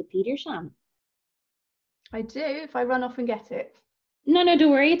example of the Petersham? I do, if I run off and get it. No, don't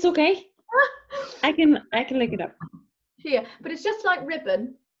worry, it's okay. I can look it up. Here, but it's just like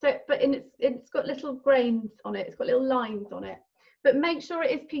ribbon. So, but it's got little grains on it. It's got little lines on it. But make sure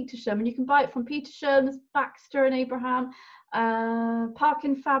it is Petersham, and you can buy it from Petersham's, Baxter and Abraham,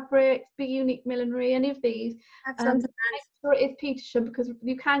 Parkin Fabrics, Big Unique Millinery, any of these. Make sure it is Petersham, because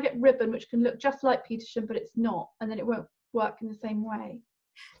you can get ribbon which can look just like Petersham, but it's not, and then it won't work in the same way.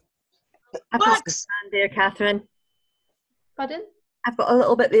 I've got some hand there, Catherine. Pardon? I've got a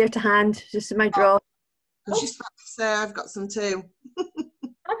little bit there to hand, just in my drawer. I was just about to say I've got some too.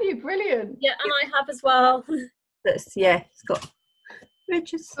 Have you? Brilliant. Yeah, and I have as well. Yeah, it's got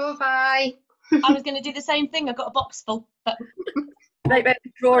riches. So have I. I was going to do the same thing. I've got a box full. But... right by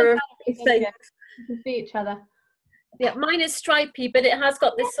the drawer. You can see each other. Yeah, mine is stripy, but it has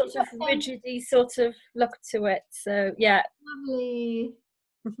got this sort of rigidy sort of look to it. So yeah. Lovely.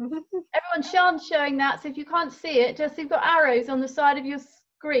 Everyone, Sean's showing that. So if you can't see it, just you've got arrows on the side of your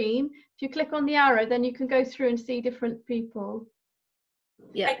screen. If you click on the arrow, then you can go through and see different people.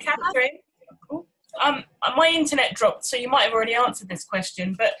 Yeah. Hey, Catherine. My internet dropped, so you might have already answered this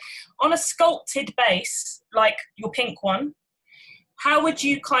question, but on a sculpted base, like your pink one, how would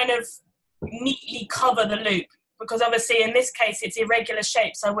you kind of neatly cover the loop? Because obviously in this case it's irregular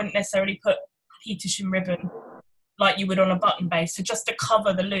shapes, so I wouldn't necessarily put Petersham ribbon like you would on a button base. So just to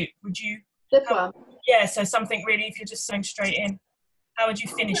cover the loop, would you? This one? Yeah, so something really, if you're just sewing straight in, how would you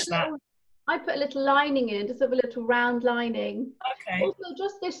finish that? I put a little lining in, just have a little round lining. Okay. Also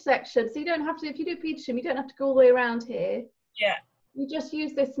just this section, so you don't have to, if you do Petersham, you don't have to go all the way around here. Yeah. You just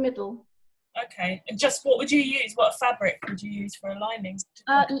use this middle. Okay. And just what would you use? What fabric would you use for a lining?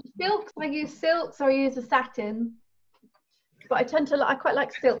 Silks. I use silks, or I use a satin. But I tend to. I quite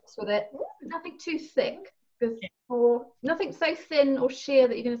like silks with it. Nothing too thick, or nothing so thin or sheer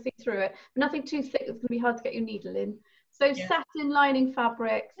that you're going to see through it. But nothing too thick that's going to be hard to get your needle in. So satin lining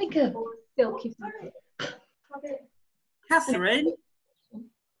fabrics or silky fabric. Catherine,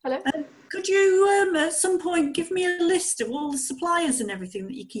 hello. Could you at some point give me a list of all the suppliers and everything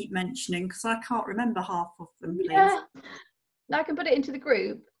that you keep mentioning, because I can't remember half of them, please. Yeah, I can put it into the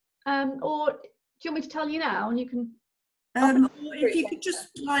group. Or do you want me to tell you now, and you can? If you could just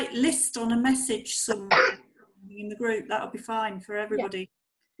like list on a message somewhere in the group, that would be fine for everybody.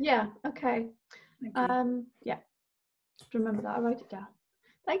 Yeah. Okay. Yeah. Remember that. I wrote it down.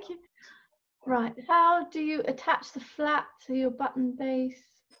 Thank you. Right. How do you attach the flat to your button base?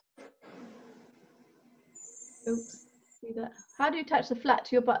 Oops. See that? How do you attach the flat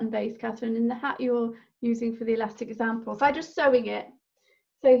to your button base, Catherine, in the hat you're using for the elastic example? So I'm just sewing it.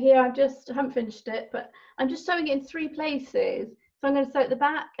 So here I haven't finished it, but I'm just sewing it in 3 places. So I'm going to sew at the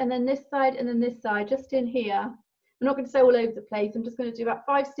back, and then this side, and then this side, just in here. I'm not going to sew all over the place. I'm just going to do about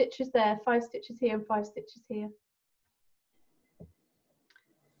 5 stitches there, 5 stitches here, and 5 stitches here.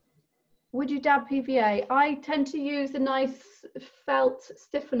 Would you dab PVA? I tend to use a nice felt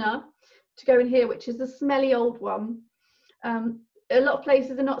stiffener to go in here, which is a smelly old one. A lot of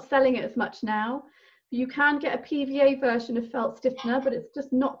places are not selling it as much now. You can get a PVA version of felt stiffener, but it's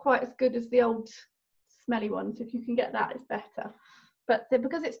just not quite as good as the old smelly ones. If you can get that, it's better. But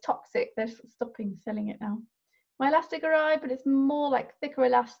because it's toxic, they're stopping selling it now. My elastic arrived, but it's more like thicker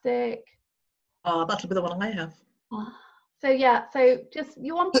elastic. Oh, that'll be the one I have. So yeah, so just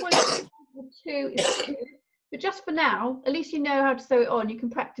your 1.2 is good, but just for now, at least you know how to sew it on. You can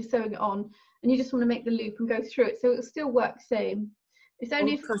practice sewing it on, and you just want to make the loop and go through it, so it'll still work the same. It's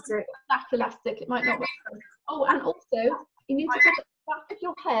only if it's back elastic, it might not work. Oh, and also you need to put the back of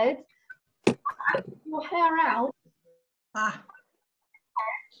your head, your hair out,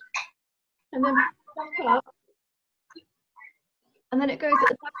 and then back up, and then it goes at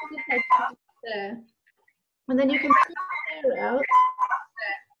the back of your head there, and then you can pull the hair out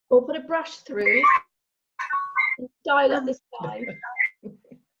or put a brush through and style up this side.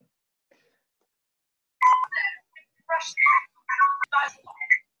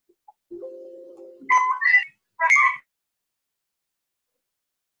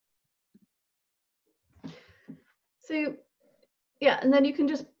 So yeah, and then you can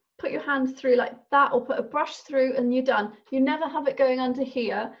just put your hand through like that, or put a brush through, and you're done. You never have it going under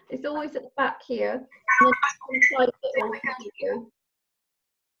here. It's always at the back here, and then inside of it all here.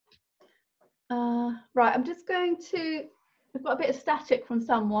 Right, I'm just going to, I've got a bit of static from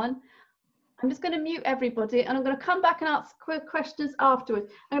someone. I'm just going to mute everybody, and I'm going to come back and ask quick questions afterwards.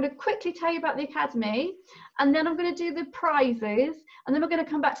 I'm going to quickly tell you about the Academy, and then I'm going to do the prizes, and then we're going to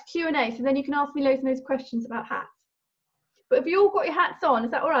come back to Q&A, so then you can ask me loads and loads of questions about hats. But have you all got your hats on?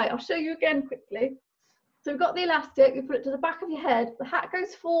 Is that all right? I'll show you again quickly. So we've got the elastic, you put it to the back of your head, the hat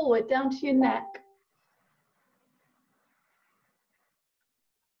goes forward down to your neck.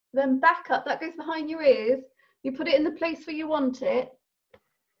 Then back up, that goes behind your ears. You put it in the place where you want it,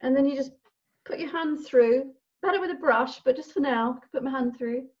 and then you just put your hand through, better with a brush, but just for now, I can put my hand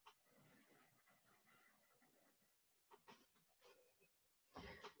through.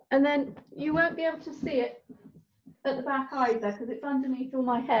 And then you won't be able to see it at the back either, because it's underneath all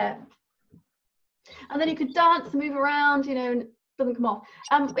my hair. And then you could dance, move around, you know, and it doesn't come off.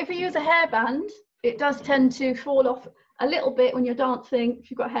 If you use a hairband, it does tend to fall off a little bit when you're dancing.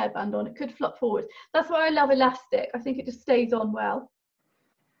 If you've got a hairband on, it could flop forward. That's why I love elastic. I think it just stays on well.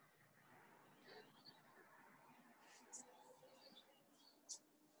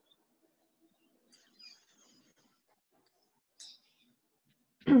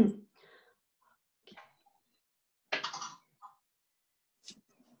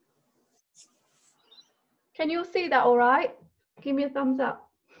 Can you all see that all right? Give me a thumbs up.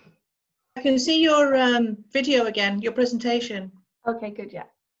 I can see your video again, your presentation. Okay, good, yeah.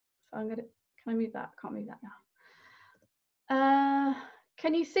 So I'm gonna, can I move that? Can't move that now.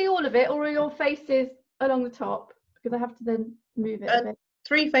 Can you see all of it, or are your faces along the top? Because I have to then move it a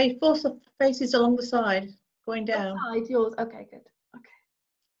bit. Four faces along the side, going down. The side, yours, okay, good.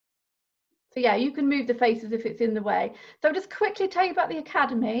 So yeah, you can move the faces if it's in the way. So I'll just quickly tell you about the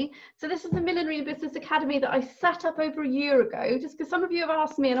Academy. So this is the Millinery Business Academy that I set up over a year ago, just because some of you have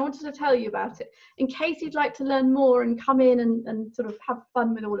asked me and I wanted to tell you about it, in case you'd like to learn more and come in and sort of have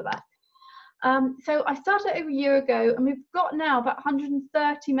fun with all of us. So I started over a year ago, and we've got now about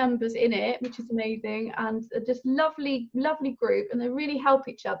 130 members in it, which is amazing, and just lovely group, and they really help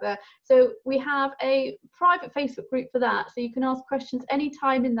each other. So we have a private Facebook group for that, so you can ask questions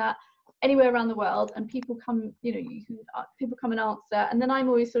anytime in that, anywhere around the world, and people come, people come and answer, and then I'm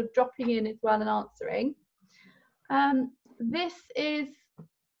always sort of dropping in as well and answering. This is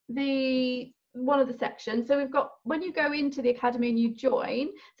one of the sections. So we've got, when you go into the academy and you join,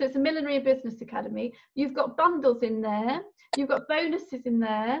 so it's a Millinery Business Academy, you've got bundles in there, you've got bonuses in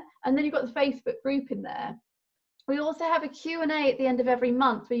there, and then you've got the Facebook group in there. We also have a Q&A at the end of every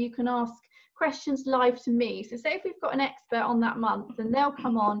month where you can ask questions live to me. So say if we've got an expert on that month, then they'll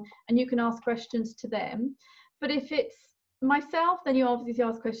come on and you can ask questions to them. But if it's myself, then you obviously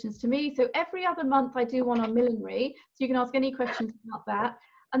ask questions to me. So every other month I do one on millinery, so you can ask any questions about that.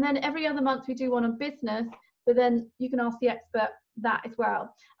 And then every other month we do one on business, but then you can ask the expert that as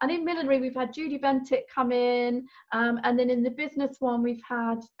well. And in millinery we've had Judy Bentick come in, and then in the business one we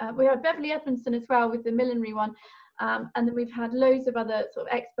have Beverly Edmondson as well with the millinery one, and then we've had loads of other sort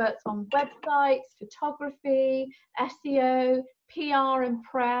of experts on websites, photography, SEO, PR and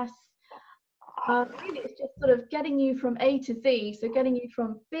press. Really it's just sort of getting you from A to Z, so getting you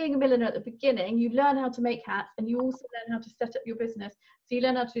from being a milliner at the beginning, you learn how to make hats, and you also learn how to set up your business. So you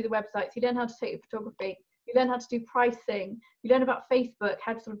learn how to do the websites, you learn how to take your photography, you learn how to do pricing, you learn about Facebook,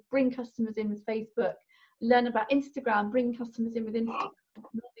 how to sort of bring customers in with Facebook, learn about Instagram, bring customers in with Instagram,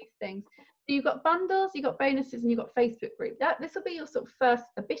 and all these things. So you've got bundles, you've got bonuses, and you've got Facebook group. This will be your sort of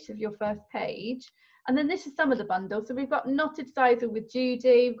a bit of your first page. And then this is some of the bundles. So we've got knotted sisal with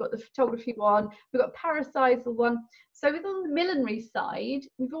Judy, we've got the photography one, we've got parasisal one. So with on the millinery side,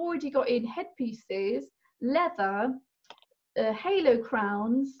 we've already got in headpieces, leather, halo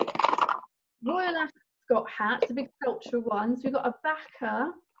crowns, Royal Ascot hats, a big sculptural one. So we've got a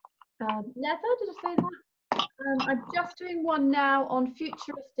backer, leather, did I say that? I'm just doing one now on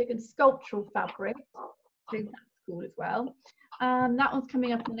futuristic and sculptural fabric. So that's cool as well. That one's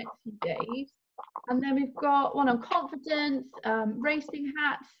coming up in the next few days. And then we've got one on confidence, racing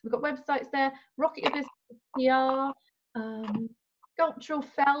hats, we've got websites there, Rocket Your Business PR, sculptural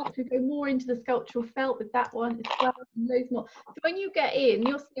felt, we go more into the sculptural felt with that one as well, and loads more. So when you get in,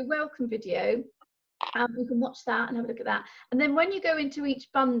 you'll see a welcome video, you can watch that and have a look at that. And then when you go into each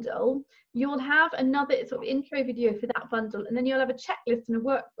bundle, you'll have another sort of intro video for that bundle, and then you'll have a checklist and a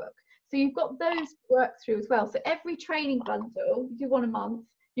workbook. So you've got those to work through as well. So every training bundle, you do one a month,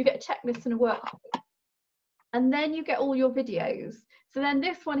 you get a checklist and a workbook, and then you get all your videos. So then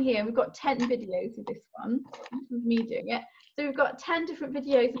this one here, we've got 10 videos of this one. This is me doing it. So we've got 10 different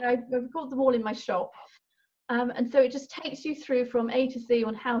videos, and I've recorded them all in my shop. And so it just takes you through from A to Z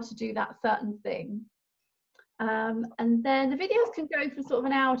on how to do that certain thing. And then the videos can go from sort of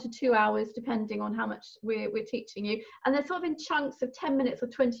an hour to 2 hours, depending on how much we're teaching you. And they're sort of in chunks of 10 minutes or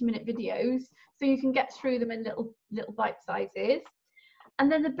 20-minute videos, so you can get through them in little bite sizes.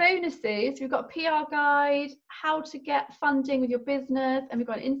 And then the bonuses, we've got a PR guide, how to get funding with your business, and we've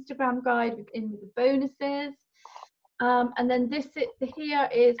got an Instagram guide with the bonuses. And then here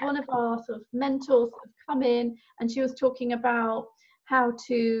is one of our sort of mentors that have come in, and she was talking about how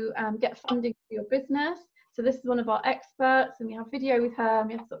to get funding for your business. So this is one of our experts, and we have video with her, and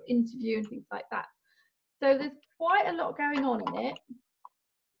we have sort of interview and things like that. So there's quite a lot going on in it.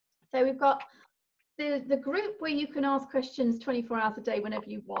 So we've got the group where you can ask questions 24 hours a day whenever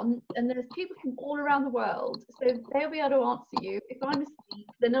you want, and there's people from all around the world, so they'll be able to answer you. If I'm asleep,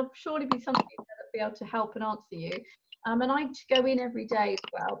 then there'll surely be somebody that'll be able to help and answer you. And I go in every day as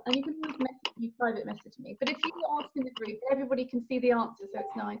well, and you can always private message me. But if you ask in the group, everybody can see the answer, so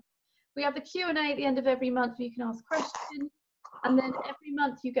it's nice. We have the Q&A at the end of every month where you can ask questions, and then every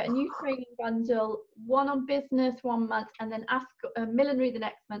month you get a new training bundle, one on business 1 month, and then ask millinery the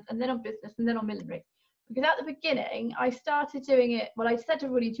next month, and then on business, and then on millinery. Because at the beginning, I started doing it, well, I said to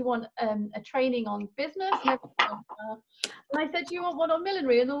everybody, do you want a training on business? And I said, do you want one on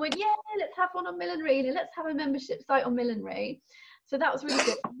millinery? And they went, yeah, let's have one on millinery, and let's have a membership site on millinery. So that was really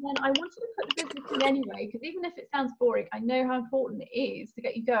good. And then I wanted to put the business in anyway, because even if it sounds boring, I know how important it is to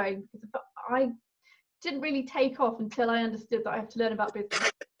get you going, because I didn't really take off until I understood that I have to learn about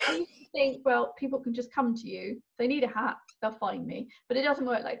business. I used to think, well, people can just come to you. If they need a hat, they'll find me. But it doesn't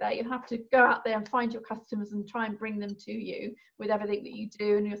work like that. You have to go out there and find your customers and try and bring them to you with everything that you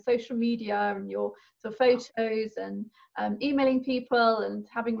do, and your social media and your sort of photos, and emailing people and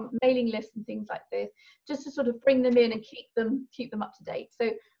having mailing lists and things like this, just to sort of bring them in and keep them up to date. So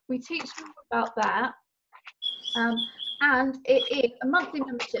we teach you about that. And it is a monthly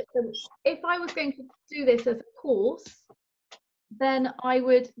membership. So if I was going to do this as a course, then I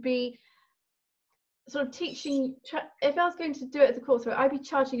would be sort of teaching, if I was going to do it as a course, I'd be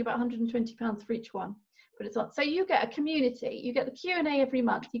charging about £120 for each one. But it's not. So you get a community, you get the Q&A every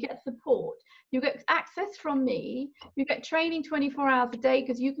month, you get support, you get access from me, you get training 24 hours a day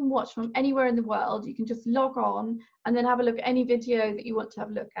because you can watch from anywhere in the world. You can just log on and then have a look at any video that you want to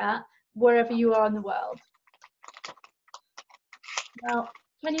have a look at wherever you are in the world. Now,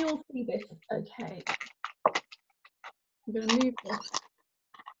 can you all see this? Okay. I'm going to move this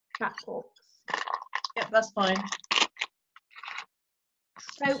chat box. Yep, that's fine.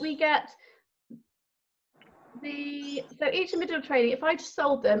 So we get so each individual training, if I just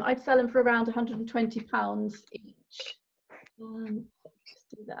sold them, I'd sell them for around £120 each. Just do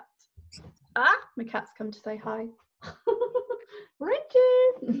that. Ah, my cat's come to say hi.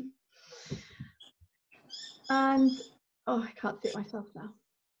 Richard. And oh, I can't see it myself now.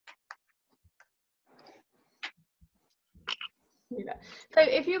 So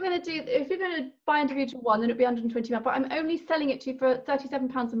if you're going to buy individual one, then it'd be £120. But I'm only selling it to you for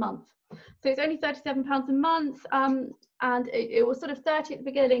 £37 a month. So it's only £37 a month, and it was sort of 30 at the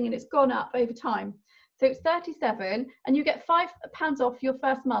beginning, and it's gone up over time. So it's 37, and you get £5 off your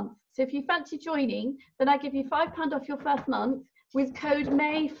first month. So if you fancy joining, then I give you £5 off your first month with code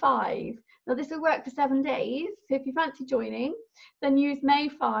May5. Now this will work for 7 days. So if you fancy joining, then use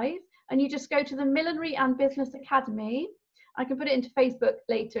May5, and you just go to the Millinery and Business Academy. I can put it into Facebook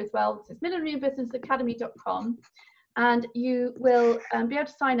later as well. So it's millineryandbusinessacademy.com, and you will be able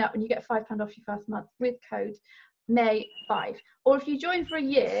to sign up and you get £5 off your first month with code May5. Or if you join for a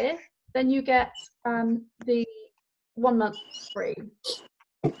year, then you get the 1 month free.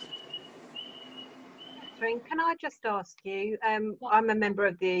 Catherine, can I just ask you, I'm a member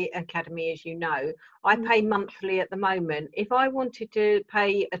of the Academy, as you know. I pay monthly at the moment. If I wanted to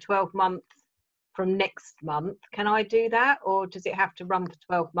pay a 12-month from next month, can I do that, or does it have to run for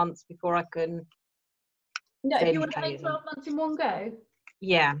 12 months before I can? No, if you want to pay 12 months in one go,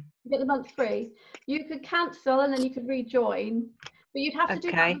 yeah, you get the month free. You could cancel and then you could rejoin, but you'd have to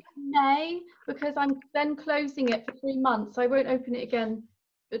do that in May, because I'm then closing it for 3 months. So I won't open it again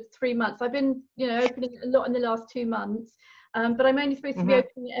for 3 months. I've been, opening it a lot in the last 2 months, but I'm only supposed to be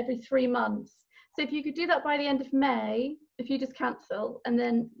opening it every 3 months. So if you could do that by the end of May, if you just cancel, and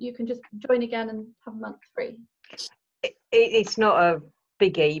then you can just join again and have a month free. It's not a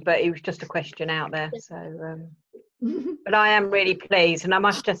biggie, but it was just a question out there. So, but I am really pleased, and I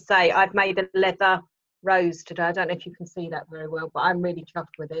must just say I've made a leather rose today. I don't know if you can see that very well, but I'm really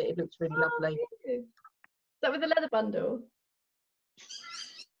chuffed with it. It looks really lovely. Is that with the leather bundle?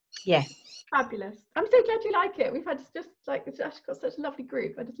 Yeah. Fabulous. I'm so glad you like it. We've had it's actually got such a lovely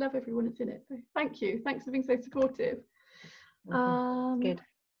group. I just love everyone that's in it. So thank you. Thanks for being so supportive. Good.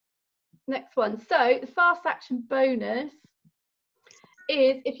 Next one. So the fast action bonus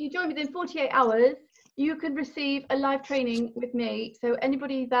is if you join within 48 hours, you can receive a live training with me. So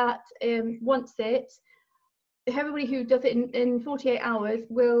anybody that wants it, everybody who does it in 48 hours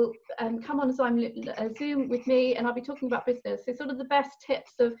will come on a Zoom with me, and I'll be talking about business. So sort of the best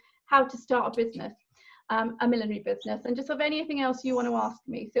tips of how to start a business, a millinery business, and just of anything else you want to ask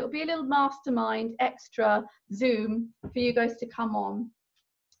me. So it'll be a little mastermind extra Zoom for you guys to come on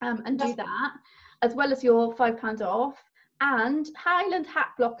and do that, as well as your £5 off. And Highland Hat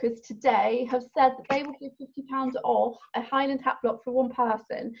Blockers today have said that they will give £50 off a Highland Hat Block for 1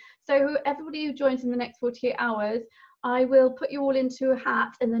 person. So everybody who joins in the next 48 hours, I will put you all into a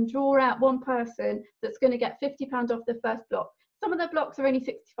hat and then draw out 1 person that's going to get £50 off the first block. Some of the blocks are only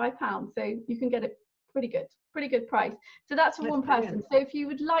 £65, so you can get it pretty good price. So that's for 1 person. So if you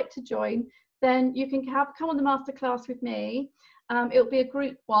would like to join, then you can come on the masterclass with me. It'll be a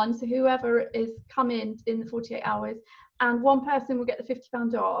group one, so whoever is come in the 48 hours, and 1 person will get the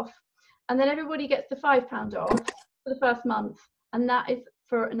 £50 off, and then everybody gets the £5 off for the first month, and that is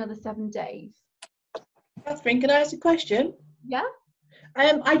for another 7 days. Catherine, can I ask a question? Yeah.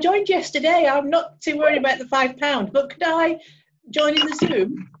 I joined yesterday. I'm not too worried about the £5, but could I join in the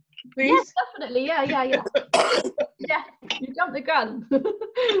Zoom, please? Yes, definitely. Yeah. Yeah, you jumped the gun.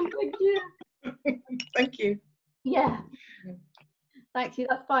 Thank you. Thank you. Yeah. Thank you.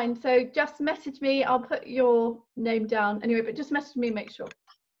 That's fine. So just message me. I'll put your name down anyway, but just message me and make sure.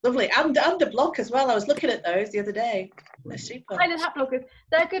 Lovely. And the block as well. I was looking at those the other day. They're super. Highland Hat Blockers.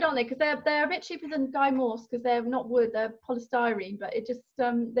 They're good, aren't they? Because they're a bit cheaper than Guy Morse, because they're not wood. They're polystyrene, but it just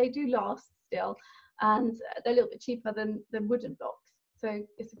they do last still, and they're a little bit cheaper than wooden blocks. So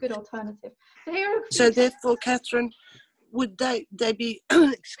it's a good alternative. So here are so therefore, Catherine, would they be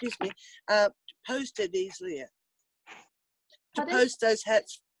excuse me posted easily? To post those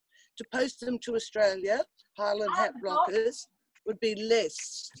hats, to post them to Australia, Highland Hat Blockers. would be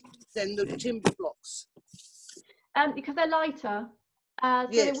less than the timber blocks? Because they're lighter. So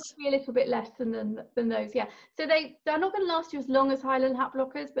they would be a little bit less than those, yeah. So they're not going to last you as long as Highland hat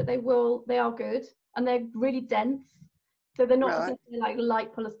blockers, but they are good, and they're really dense. So they're not exactly like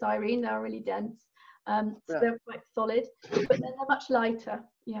light polystyrene, they're really dense. So they're quite solid, but then they're much lighter,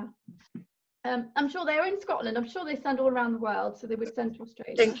 yeah. I'm sure they're in Scotland. I'm sure they send all around the world, so they would send to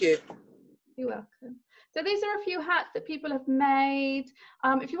Australia. Thank you. You're welcome. So these are a few hats that people have made.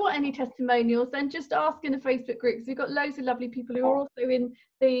 If you want any testimonials, then just ask in the Facebook groups. We've got loads of lovely people who are also in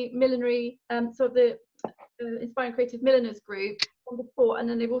the millinery, sort of the Inspiring Creative Milliners group from before, and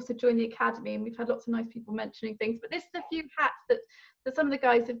then they've also joined the academy, and we've had lots of nice people mentioning things. But this is a few hats that some of the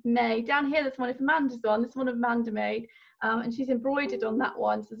guys have made. Down here, there's one if Amanda's on. This one Amanda made, and she's embroidered on that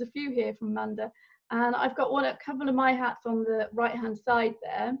one. So there's a few here from Amanda, and I've got a couple of my hats on the right-hand side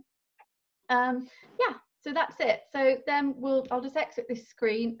there. Yeah, so that's it. So then I'll just exit this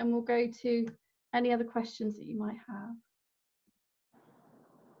screen and we'll go to any other questions that you might have.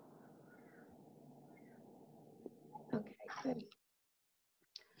 Okay, good.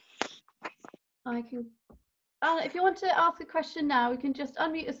 I can, if you want to ask a question now, you can just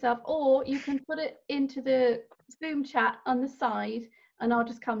unmute yourself, or you can put it into the Zoom chat on the side and I'll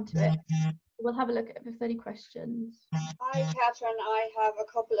just come to it. We'll have a look if there's any questions. Hi, Catherine. I have a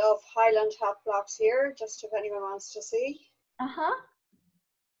couple of Highland hat blocks here, just if anyone wants to see.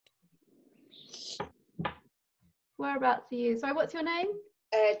 Whereabouts are you? Sorry, what's your name?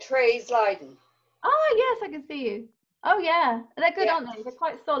 Trays Leiden. Oh, yes, I can see you. Oh, yeah. They're good, aren't they? They're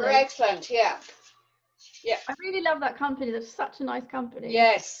quite solid. They're excellent, yeah. Yeah. I really love that company. They're such a nice company.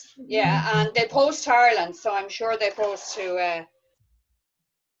 Yes, yeah. And they post to Ireland, so I'm sure they post to...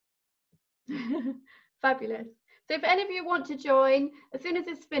 Fabulous. So if any of you want to join, as soon as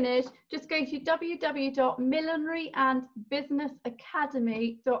it's finished, just go to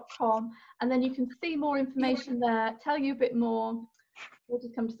www.millineryandbusinessacademy.com, and then you can see more information there, tell you a bit more. We'll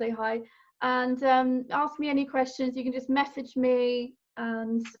just come to say hi and ask me any questions. You can just message me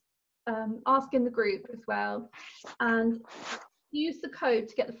and ask in the group as well, and use the code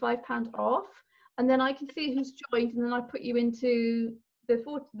to get the £5 off, and then I can see who's joined, and then I put you into the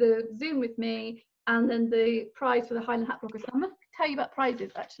Zoom with me, and then the prize for the Highland hat blockers. I'm going to tell you about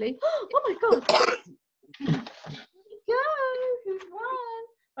prizes actually. Oh my god. Here we go. Who's won?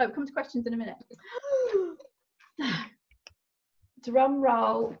 Right, we'll come to questions in a minute. Drum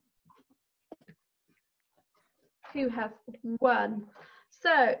roll. Who has won?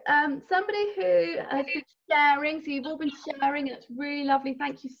 So somebody who has been sharing, so you've all been sharing, and it's really lovely.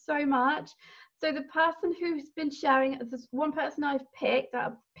 Thank you so much. So the person who's been sharing, there's one person I've picked,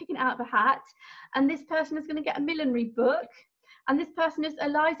 I'm picking out of a hat, and this person is going to get a millinery book, and this person is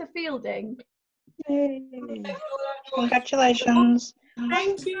Eliza Fielding. Yay. Congratulations.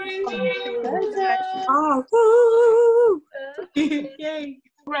 Thank you. Oh, woo. Yay.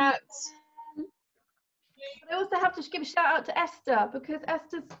 Congrats. I also have to give a shout out to Esther, because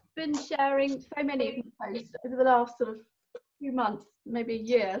Esther's been sharing so many of my posts over the last sort of few months, maybe a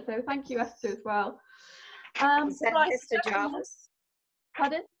year. So thank you, Esther, as well. Is that right, Esther Jarvis?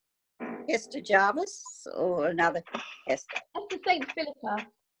 Pardon? Esther Jarvis or another Esther? Esther St. Philippa.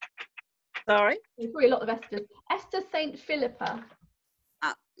 Sorry? There's probably a lot of Esther's. Esther St. Philippa.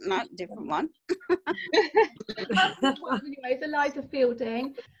 No, different one. Anyways, Eliza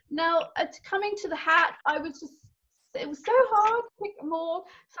Fielding. Now, coming to the hat, it was so hard to pick more.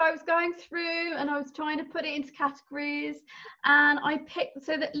 So I was going through and I was trying to put it into categories, and I picked,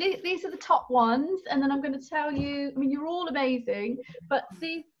 so that these are the top ones, and then I'm going to tell you, I mean, you're all amazing, but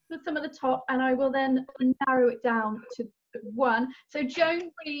these are some of the top, and I will then narrow it down to one. So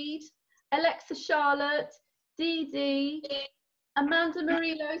Joan Reed, Alexa Charlotte, Dee Dee, Amanda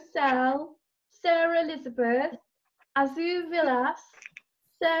Marie Losell, Sarah Elizabeth, Azu Villas,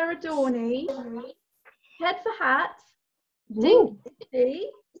 Sarah Dorney, Head for Hat, Ding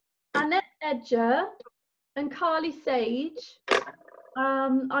Dee, Annette Edger, and Carly Sage.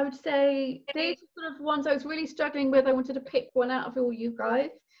 I would say these are sort of ones I was really struggling with. I wanted to pick one out of all you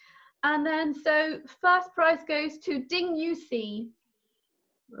guys. And then, so first prize goes to Ding UC.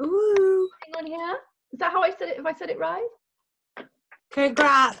 Ooh. On here. Is that how I said it? If I said it right?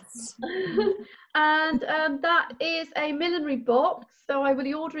 Congrats. And that is a millinery box. So I will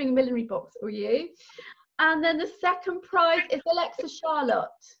be ordering a millinery box for you. And then the second prize is Alexa Charlotte.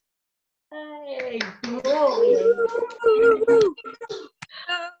 Hey.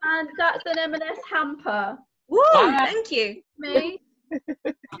 And that's an M&S hamper. Woo, thank you. Me.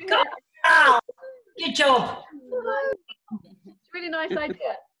 Good job. It's a really nice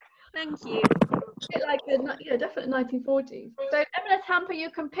idea. Thank you. A bit like a, yeah, definitely from the 1940s. So M&S hamper, you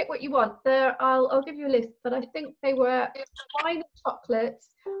can pick what you want. There, I'll give you a list, but I think they were wine and chocolates,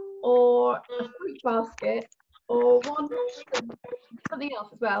 or a fruit basket, or something else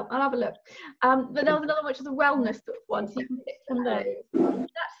as well. I'll have a look. But there was another which is a wellness sort of one, so you can pick from those.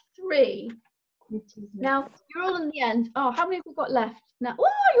 That's 3. Now you're all in the end. Oh, how many have we got left now?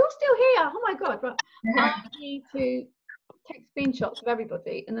 Oh, you're still here. Oh my God! Right. I need to take screenshots of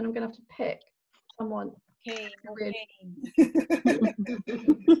everybody, and then I'm going to have to pick someone.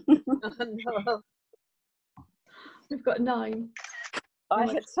 We've got 9. I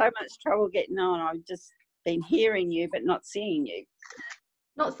had so much trouble getting on. I've just been hearing you but not seeing you.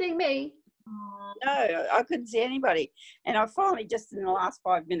 Not seeing me? No, I couldn't see anybody. And I finally, just in the last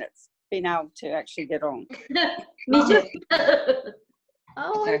 5 minutes, been able to actually get on. Me too. Oh,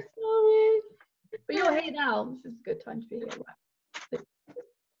 I'm sorry. But you're here now. This is a good time to be here.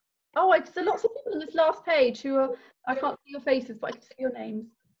 Oh, there's lots of people on this last page who are, I can't see your faces, but I can see your names.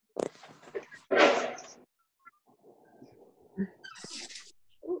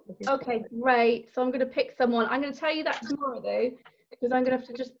 Okay, great. So I'm going to pick someone. I'm going to tell you that tomorrow, though, because I'm going to have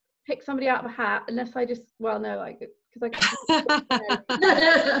to just pick somebody out of a hat, unless I just, well, no, I could, because I can.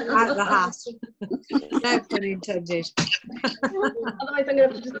 Out of the hat. No pun intended. Otherwise, I'm going to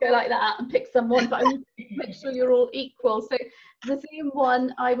have to just go like that and pick someone, but I want to make sure you're all equal. So the Zoom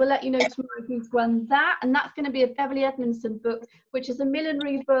one, I will let you know tomorrow who's won that, and that's going to be a Beverly Edmondson book, which is a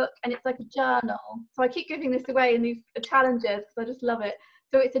millinery book, and it's like a journal. So I keep giving this away in these challenges because I just love it.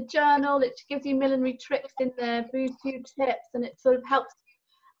 So it's a journal. It gives you millinery tricks in there, food tips, and it sort of helps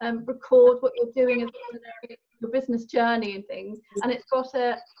you record what you're doing as your business journey and things. And it's got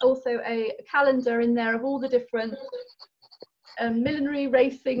also a calendar in there of all the different millinery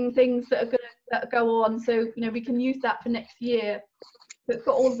racing things that are going to go on. So we can use that for next year. So it's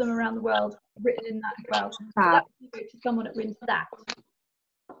got all of them around the world written in that as well. So that will go to someone that wins that.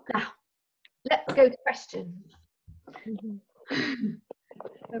 Now, let's go to questions.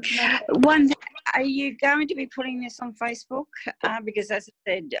 One, are you going to be putting this on Facebook? Because as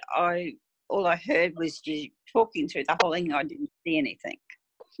I said, all I heard was you talking through the whole thing. I didn't see anything.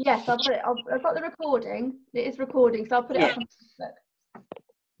 Yes, I'll put it. I've got the recording. It is recording, so I'll put it up on Facebook.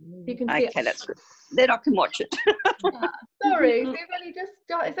 You can see it. Okay, that's good. Then I can watch it. Sorry, the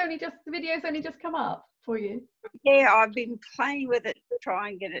video's only just come up for you. Yeah, I've been playing with it to try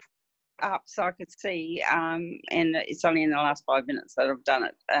and get it up so I could see, and it's only in the last 5 minutes that I've done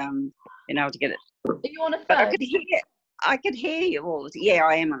it, been able to get it. Are you on a phone? But I could hear you all the time. Yeah,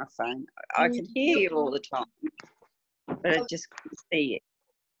 I am on a phone. I could hear you all the time, but I just couldn't see it.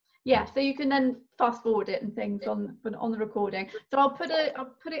 Yeah, so you can then fast forward it and things on the recording. So I'll put it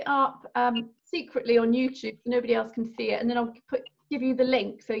up secretly on YouTube so nobody else can see it, and then I'll give you the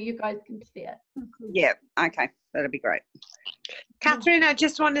link so you guys can see it. Yeah, okay, that'll be great. Catherine, I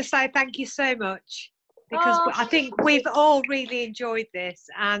just want to say thank you so much, because I think we've all really enjoyed this,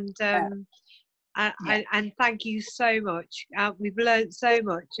 and thank you so much. We've learned so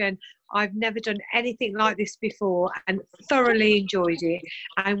much, and I've never done anything like this before, and thoroughly enjoyed it,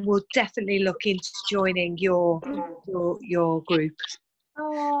 and will definitely look into joining your group.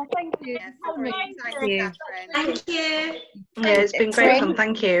 Oh, thank you. Thank you. Thank you. Yeah, it's been great fun.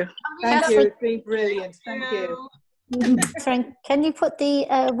 Thank you. Thank you. It's been brilliant. Thank you. Frank, can you put the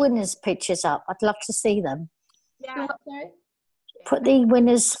winners' pictures up? I'd love to see them. Yeah. Sorry? Put the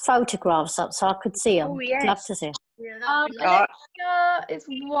winners' photographs up so I could see them. Oh, yes. I'd love to see them. Alexia is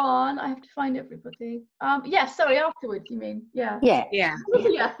one. I have to find everybody. Yeah, sorry, afterwards you mean? Yeah. Yeah. Yeah.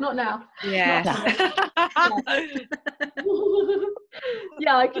 Yeah, not now. Yeah.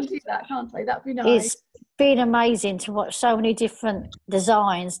 Yeah, I can do that, can't I? That'd be nice. It's been amazing to watch so many different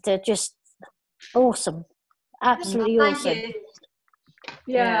designs. They're just awesome. Absolutely awesome.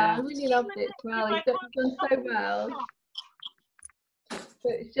 Yeah, I really loved it as well. You've done so well.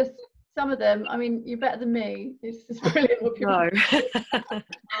 But it's just some of them, I mean, you're better than me. It's just brilliant what people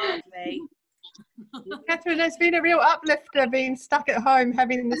Catherine, it's been a real uplifter being stuck at home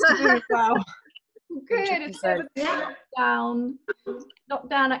having this to do as well. Good, it's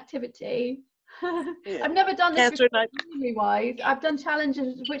lockdown activity. I've never done this millinery wise. I've done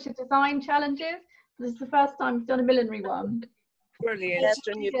challenges which are design challenges. This is the first time I've done a millinery one. Brilliant.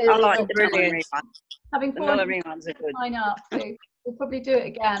 I like the millinery one. Having the millinery ones are good. Sign up, so we'll probably do it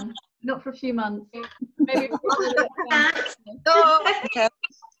again. Not for a few months. Maybe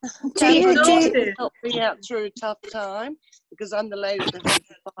help me out through a tough time, because I'm the lady that had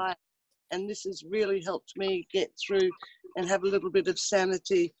the fire, and this has really helped me get through and have a little bit of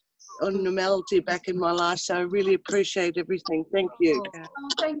sanity or normality back in my life. So I really appreciate everything. Thank you. Oh,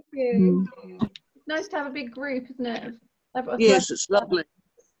 thank you. nice to have a big group, isn't it? Yes, it's lovely.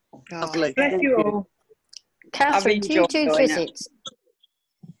 Lovely. Bless Thank you all. Catherine, do you do visits?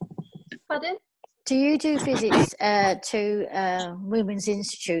 Pardon? Do you do visits to women's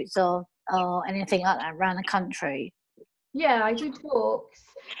institutes or anything like that around the country? Yeah, I do talks.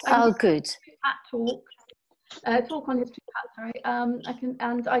 Oh, good. Hat talks. Talk on history hat, sorry.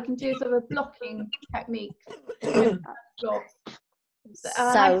 I can do sort of blocking techniques.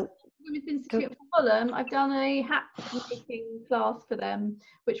 So, Women's Institute for Fulham, I've done a hat making class for them,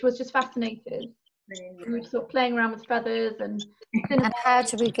 which was just fascinating. We were sort of playing around with feathers and how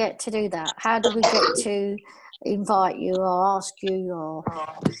do we get to do that? How do we get to invite you or ask you or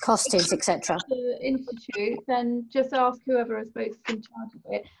costumes, etc.? The institute, then just ask whoever I suppose is in charge of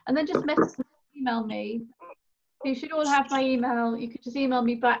it, and then just email me. You should all have my email. You could just email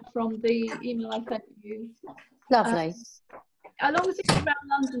me back from the email I sent you. Lovely. As long as it's around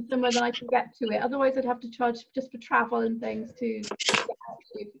London somewhere, then I can get to it. Otherwise, I'd have to charge just for travel and things to get out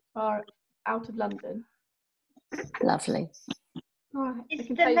to far out of London. Lovely. Right, Is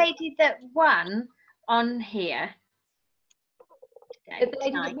the lady that won on here? The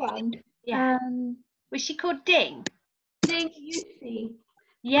lady that won? Yeah. Was she called Ding? Ding Yusi.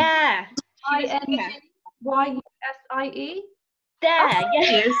 Yeah. INYUSIE. There, Oh,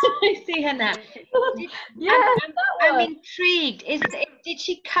 yes. I see her now. Yeah, I'm intrigued. Did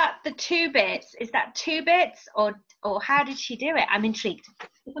she cut the 2 bits? Is that 2 bits or how did she do it? I'm intrigued.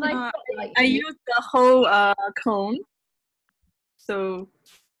 I used the whole cone. So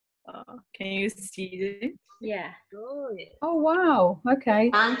can you see it? Yeah. Oh wow.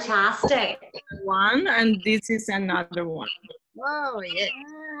 Okay. Fantastic. One, and this is another one. Whoa, yeah.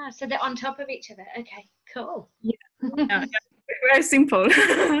 So they're on top of each other. Okay, cool. Yeah, very simple.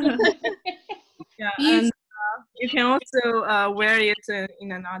 Yeah, and you can also wear it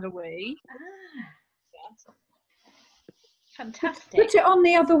in another way. Fantastic. Put it on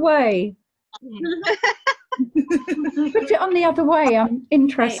the other way. Put it on the other way. I'm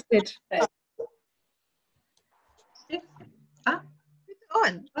interested. Oh,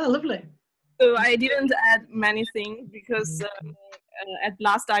 lovely. So I didn't add many things because at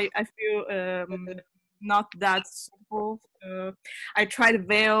last I feel not that simple. I tried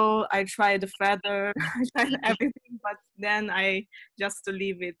veil, I tried feather, I tried everything, but then I just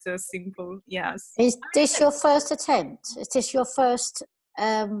leave it simple. Yes. Is this your first attempt? Is this your first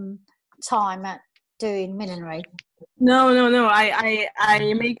time at doing millinery? No. I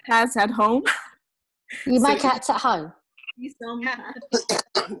make hats at home. You make hats at home?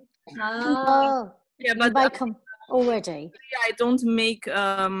 Oh, yeah, but you make them already. Yeah, I don't make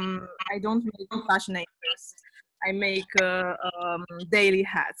fashionabers. I make daily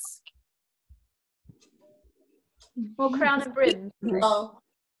hats. Or crown and brim.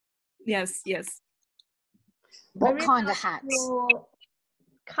 Yes. What kind of hats? Your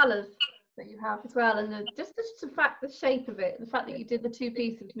colours that you have as well, and just the fact, the shape of it, the fact that you did the 2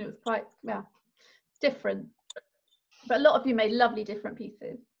 pieces, and it was quite it's different. But a lot of you made lovely different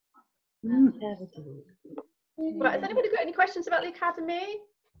pieces. Right, has anybody got any questions about the Academy?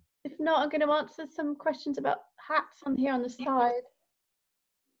 If not, I'm going to answer some questions about hats on here on the side.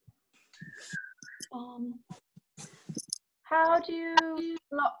 How do you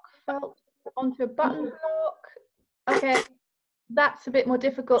block felt onto a button block? Okay, that's a bit more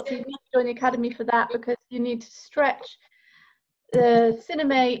difficult. So you need to join the Academy for that, because you need to stretch the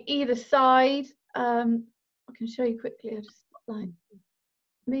cinemae either side. I can show you quickly. I'll just like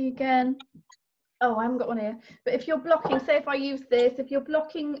me again. Oh, I haven't got one here. But if you're blocking, say if I use this, if you're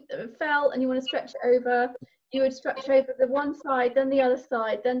blocking felt and you want to stretch it over, you would stretch over the one side, then the other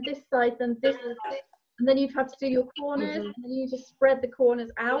side, then this side, then this side. And then you'd have to do your corners, and then you just spread the corners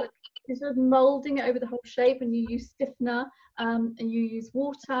out. You're sort of moulding it over the whole shape, and you use stiffener, and you use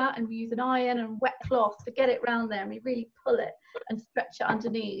water, and we use an iron and wet cloth to get it round there, and we really pull it and stretch it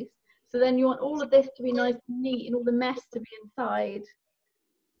underneath. So then you want all of this to be nice and neat, and all the mess to be inside.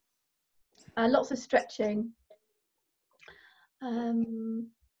 Lots of stretching. Silly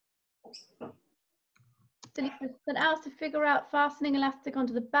question asked to figure out fastening elastic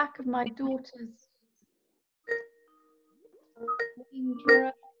onto the back of my daughter's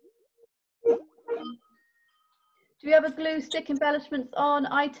dress. Do you ever glue stick embellishments on?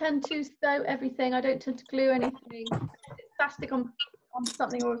 I tend to sew everything. I don't tend to glue anything. It's plastic on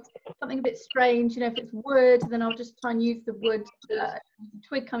something, or something a bit strange, you know, if it's wood, then I'll just try and use the wood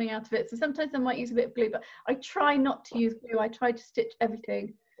twig coming out of it. So sometimes I might use a bit of glue, but I try not to use glue. I try to stitch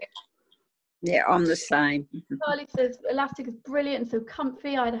everything. Yeah, I'm the same. Charlie says elastic is brilliant and so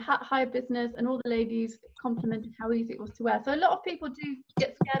comfy. I had a hat hire business and all the ladies complimented how easy it was to wear. So a lot of people do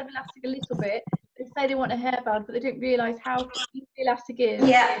get scared of elastic a little bit. they say they want a hairband, but they don't realise how easy the elastic is.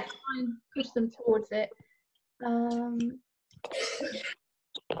 Yeah. Try and push them towards it. How do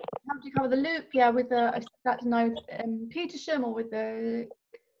you cover the loop? Yeah, with the that's no Petersham or with the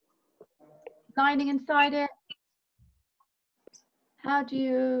lining inside it. How do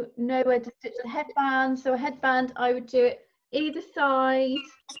you know where to stitch the headband? So a headband, I would do it either side,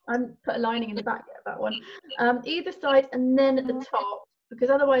 and put a lining in the back of that one. Either side and then at the top, because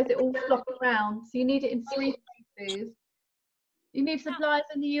otherwise it all flop around. So you need it in 3 pieces. You need supplies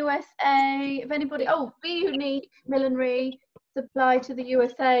in the USA. If anybody, oh, Be Unique Millinery supply to the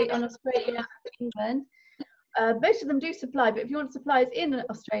USA and Australia and England. Most of them do supply, but if you want supplies in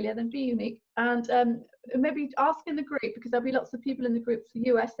Australia, then Be Unique. And maybe ask in the group, because there'll be lots of people in the group for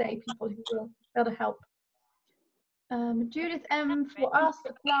USA people who will be able to help. Judith M for us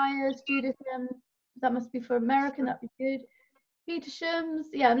suppliers. Judith M, that must be for American. That'd be good. Petersham's,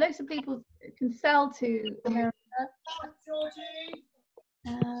 yeah, loads of people can sell to America.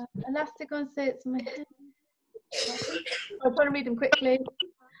 Elastic on sits. I'll try to read them quickly.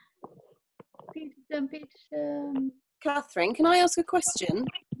 Petersham. Catherine, can I ask a question?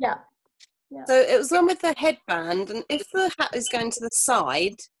 Yeah. So it was one with the headband, and if the hat is going to the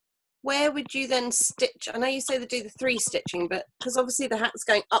side, where would you then stitch? I know you say they do the 3 stitching, but because obviously the hat's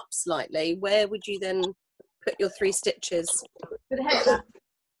going up slightly, where would you then put your 3 stitches? For the headband?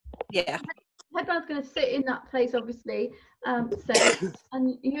 Yeah. The headband's going to sit in that place, obviously. And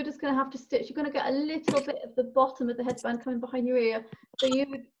you're just going to have to stitch. You're going to get a little bit of the bottom of the headband coming behind your ear. So you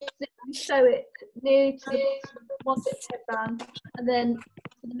would sew it near to the bottom of one bit of headband, and then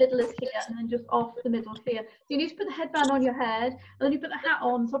the middle is here, and then just off the middle here. So you need to put the headband on your head, and then you put the hat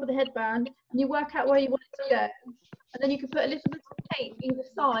on top of the headband, and you work out where you want it to go. And then you can put a little bit of tape either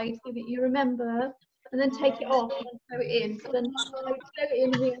side so that you remember, and then take it off and sew it in. So then I would sew it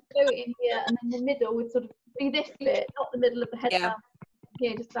in here, sew it in here, and then the middle would sort of be this bit, not the middle of the headband.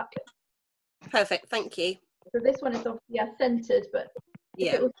 Here, just that bit. Perfect, thank you. So this one is obviously centered, but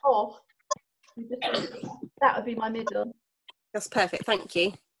if it was off, that would be my middle. That's perfect, thank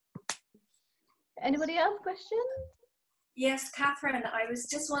you. Anybody else questions? Yes, Catherine, I was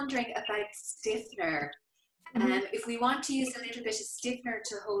just wondering about stiffener. If we want to use a little bit of stiffener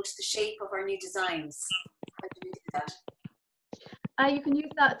to hold the shape of our new designs, how do we do that? You can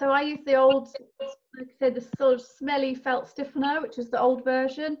use that. So I use the old, like I said, the sort of smelly felt stiffener, which is the old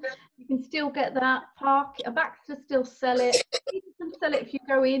version. You can still get that. Baxter still sell it. You can sell it if you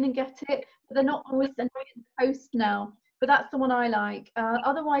go in and get it, but they're not always sending it in the post now. But that's the one I like.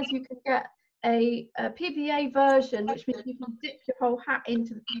 Otherwise, you can get a PVA version, which means you can dip your whole hat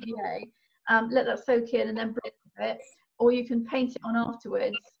into the PVA, let that soak in, and then bring it, or you can paint it on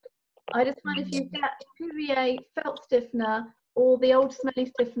afterwards. I just find if you get PVA felt stiffener or the old smelly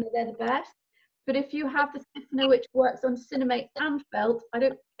stiffener, they're the best. But if you have the stiffener which works on Cinemate and felt, I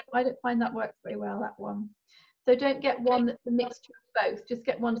don't find that works very well, that one. So don't get one that's a mixture of both. Just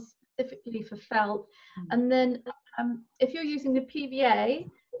get one specifically for felt. And then if you're using the PVA,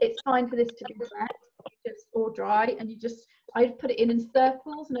 it's fine for this to be wet or dry, and I put it in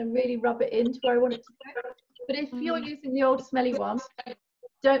circles and I really rub it into where I want it to go. But if you're using the old smelly one,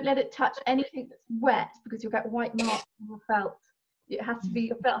 don't let it touch anything that's wet, because you'll get white marks on your felt. It has to be,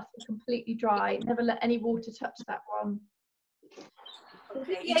 your felt has to be completely dry. Never let any water touch that one.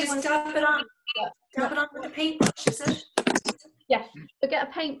 Okay, you just dab it on with a paintbrush, is it? Yes. So get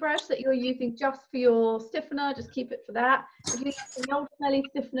a paintbrush that you're using just for your stiffener. Just keep it for that. If you're using the old smelly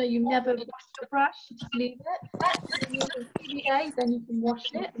stiffener, you never wash the brush. You just leave it. If you're using PVA, then you can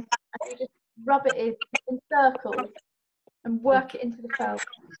wash it, and you just rub it in circles and work it into the felt.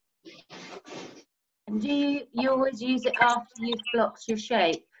 And do you always use it after you've blocked your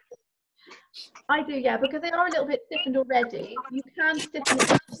shape? I do, yeah, because they are a little bit stiffened already. You can stiffen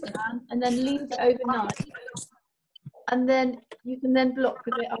it and then leave it overnight, and then you can then block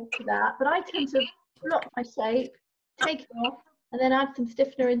with it after that. But I tend to block my shape, take it off, and then add some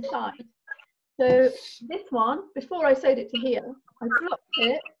stiffener inside. So this one, before I sewed it to here, I blocked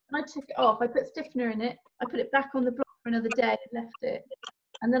it and I took it off. I put stiffener in it. I put it back on the block for another day and left it,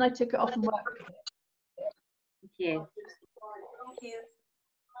 and then I took it off and worked with it. Thank you. Thank you.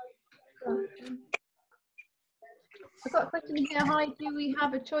 I've got a question here. Hi, do we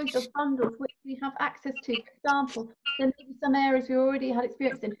have a choice of bundles which we have access to? For example, there may be some areas we already had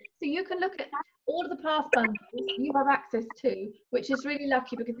experience in. So you can look at all of the past bundles you have access to, which is really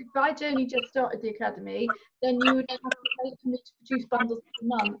lucky, because if I'd only just started the Academy, then you would have to wait for me to produce bundles for a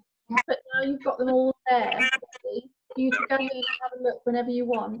month. But now you've got them all there for you to go in and have a look whenever you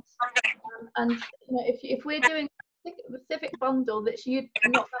want. And you know, if we're doing specific bundle that you're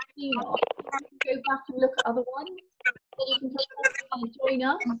not that keen on, you can go back and look at other ones. Then you can join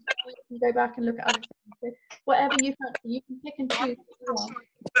us. You can go back and look at other things. So whatever you fancy, you can pick and choose what you want.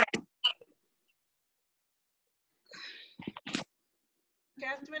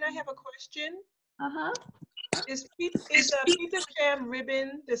 Catherine, I have a question. Uh-huh. Is Petersham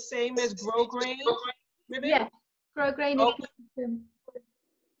ribbon the same as grosgrain ribbon? Yes, grosgrain is Petersham.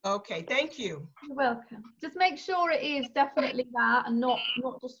 Okay, thank you. You're welcome. Just make sure it is definitely that, and not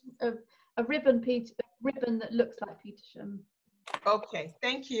just a ribbon that looks like Petersham. Okay,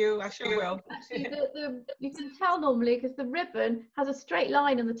 thank you. I sure will. Actually, you can tell normally because the ribbon has a straight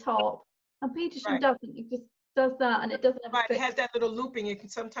line in the top, and Petersham doesn't. It just does that, and it doesn't have it has that little looping. You can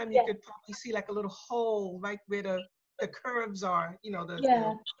sometimes you could probably see like a little hole right where the curves are. You know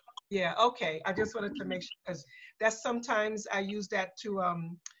yeah. Okay, I just wanted to make sure because that's sometimes I use that to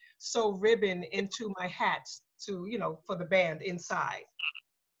sew ribbon into my hats to for the band inside.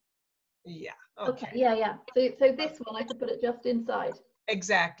 Yeah. Okay. Yeah. So this one I could put it just inside.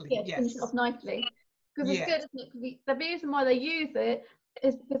 Exactly. Yeah, yes. Finish it off nicely because it's good, isn't it? Because the reason why they use it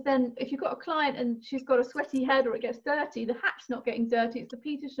is because then if you've got a client and she's got a sweaty head or it gets dirty, the hat's not getting dirty, it's the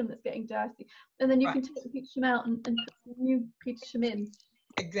Petersham that's getting dirty, and then you can take the Petersham out and put the new Petersham in.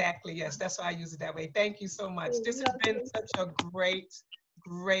 Exactly. Yes, that's why I use it that way. Thank you so much. This has been such a great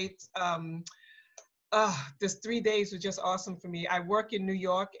this 3 days was just awesome for me. I work in New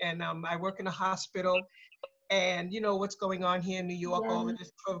York and I work in a hospital, and you know what's going on here in New York, all of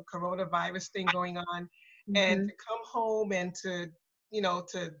this coronavirus thing going on, and to come home and to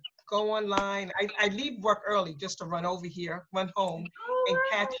go online. I leave work early just to run over here, run home, and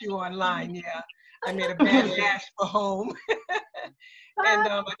catch you online. Yeah, I made a bad dash for home. And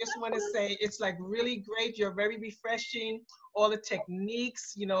I just want to say it's like really great. You're very refreshing. All the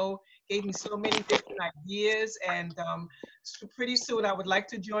techniques, gave me so many different ideas. And so pretty soon I would like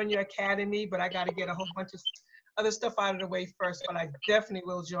to join your academy, but I got to get a whole bunch of other stuff out of the way first. But I definitely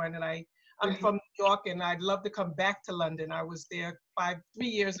will join. And I'm from New York, and I'd love to come back to London. I was there 3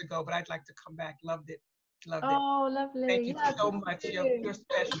 years ago, but I'd like to come back. Loved it. Oh, lovely. Thank you so much. You're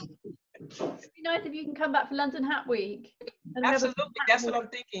special. It'd be nice if you can come back for London Hat Week. Absolutely. That's what I'm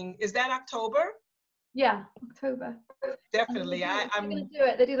thinking. Is that October? Yeah, October. Definitely. I'm going to do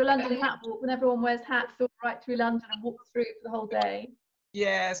it. They do the London Hat Walk when everyone wears hats all right through London and walks through for the whole day.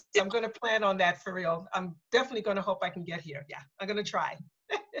 Yes, I'm going to plan on that for real. I'm definitely going to hope I can get here. Yeah, I'm going to try.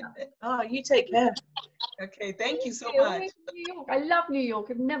 Oh, you take care. Okay, thank you so much. New York. I love New York.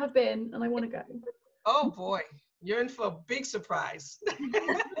 I've never been, and I want to go. Oh boy, you're in for a big surprise.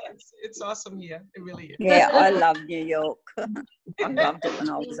 It's awesome here. It really is. Yeah, I love New York. I loved it when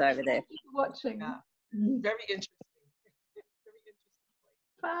I was over there. Thank you for watching. Yeah. Very interesting.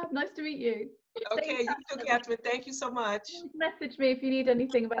 Fab. Nice to meet you. Okay, you too, Catherine. Thank you so much. Message me if you need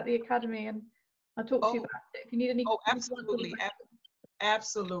anything about the academy, and I'll talk to you about it. If you need any. Oh, absolutely.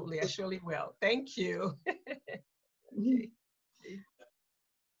 Absolutely. I surely will. Thank you. Okay.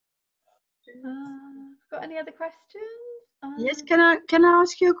 Got any other questions? Yes, can I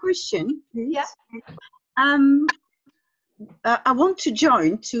ask you a question, please? Yeah. I want to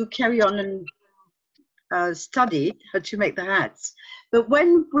join to carry on and study how to make the hats. But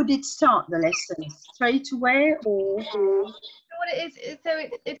when would it start, the lessons? Straight away, or? What it is, so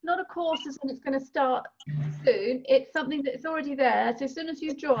it's not a course as when it's going to start soon. It's something that's already there. So as soon as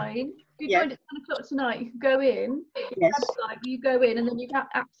you join, if you joined at 10 o'clock tonight, you can go in. You go in, and then you have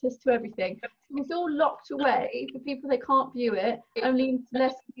access to everything. So it's all locked away for people that can't view it, only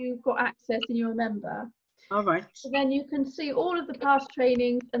unless you've got access and you're a member. All right. So then you can see all of the past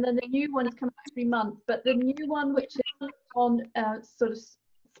trainings, and then the new ones come out every month. But the new one, which is on sort of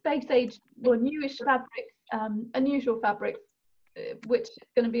space age or newish fabrics, unusual fabrics, which is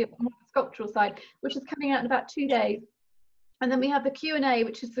going to be more sculptural side, which is coming out in about 2 days. And then we have the Q&A,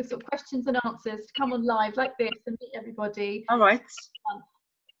 which is the sort of questions and answers to come on live like this and meet everybody. All right.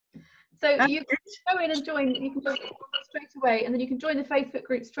 So you can go in and join. You can join straight away, and then you can join the Facebook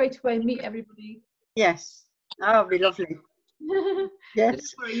group straight away and meet everybody. Yes, that would be lovely.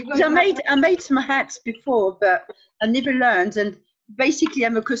 Yes, sorry, I made some hats before, but I never learned. And basically,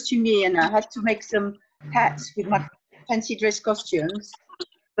 I'm a costumier, and I had to make some hats with my fancy dress costumes.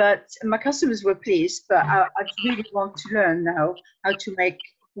 But my customers were pleased. But I really want to learn now how to make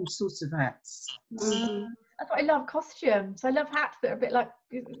all sorts of hats. That's what I love, costumes. I love hats that are a bit like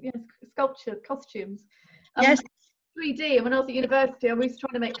sculptured costumes. Yes. 3D, and when I was at university I was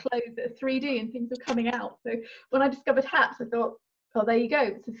trying to make clothes that are 3D and things were coming out, so when I discovered hats I thought, oh, there you go,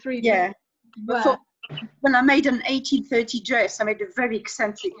 it's a 3D. Yeah. When I made an 1830 dress, I made a very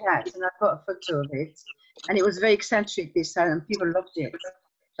eccentric hat, and I've got a photo of it, and it was very eccentric this time, and people loved it.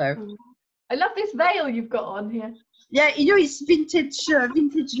 So I love this veil you've got on here. yeah, you know, it's vintage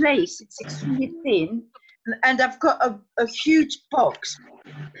lace. It's extremely thin, and I've got a huge box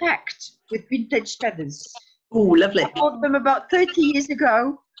packed with vintage feathers. Oh, lovely. I bought them about 30 years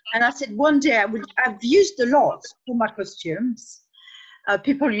ago, and I said one day I've used a lot for my costumes.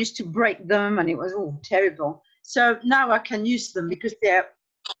 People used to break them, and it was all terrible. So now I can use them because they're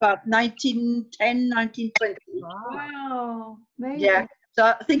about 1910, 1920. Wow, amazing. Yeah, so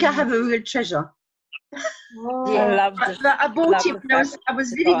I think I have a real treasure. Oh. I love the, I bought it when I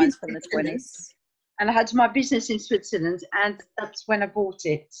was living in designs from the Switzerland, 20s. and I had my business in Switzerland, and that's when I bought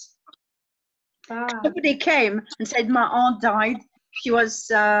it. Somebody came and said my aunt died. She was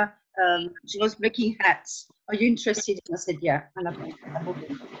making hats. Are you interested? And I said yeah, and I bought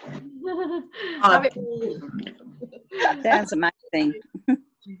it. Sounds amazing.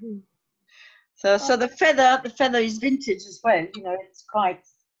 So the feather is vintage as well. You know, it's quite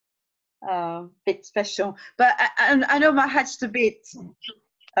bit special. But I know my hat's a bit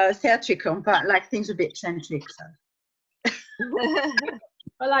theatrical, but like things a bit eccentric. So.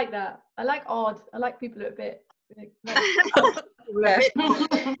 I like that. I like odd. I like people who are a bit. Yeah.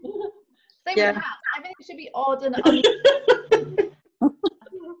 Same Yeah. with hats. I think it should be odd and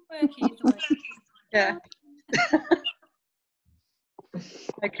Yeah.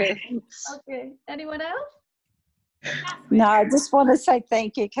 Okay. Okay. Anyone else? No, I just want to say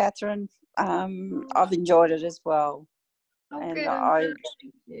thank you, Catherine. I've enjoyed it as well. And good. I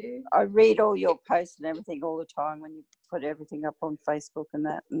Thank you. I read all your posts and everything all the time when you put everything up on Facebook and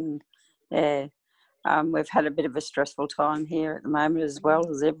that. And yeah, we've had a bit of a stressful time here at the moment as well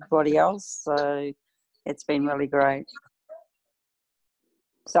as everybody else. So it's been really great.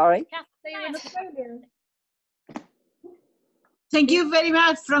 Sorry? So you're in Australia? Thank you very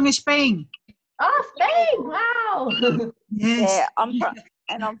much from Spain. Oh, Spain! Wow. Yeah,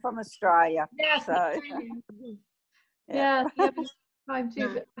 I'm from Australia. Yes. So Yeah, you have time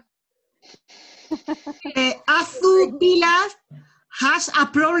too. Azu Vilas has a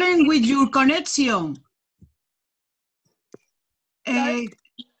problem with your connection.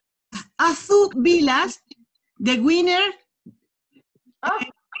 Azu Vilas, the winner,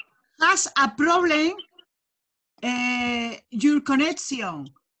 has a problem your connection.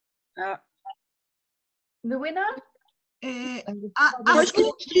 The winner?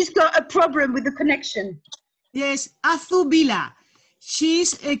 She's got a problem with the connection. Yes, Azu Vila.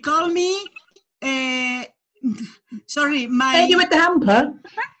 She's called me. Sorry, my you with the hamper.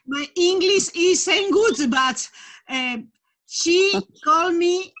 My English isn't good, but she called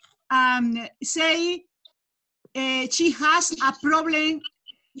me and say she has a problem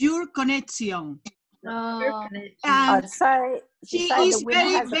your connection. I'd say she say is the winner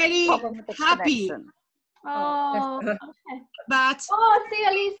very, has a very problem with the happy. connection. Oh, okay. But I see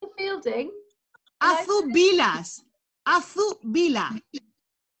Elisa Fielding. Azu Vilas. Azu Vila.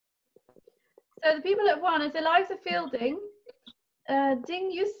 So the people that won is Eliza Fielding,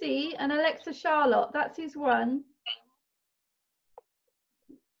 Ding Yusi, and Alexa Charlotte. That's who's won.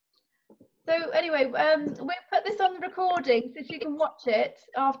 So anyway, we'll put this on the recording so you can watch it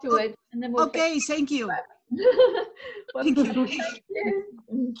afterwards, and then we'll. Okay, thank you. Thank you.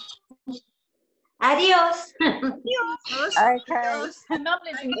 Adios.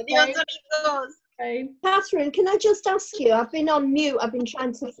 Okay. Catherine, can I just ask you? I've been on mute. I've been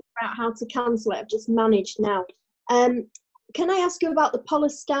trying to figure out how to cancel it. I've just managed now. Can I ask you about the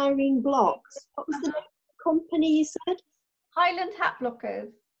polystyrene blocks? What was the name of the company you said? Highland Hat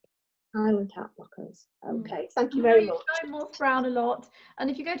Blockers. Highland Hat Blockers. Okay, thank you very much. Guy Morse Brown a lot, and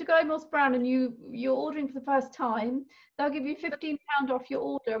if you go to Guy Morse Brown and you're ordering for the first time, they'll give you £15 off your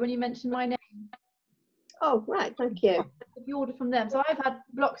order when you mention my name. Oh, right, thank you. If you order from them, so I've had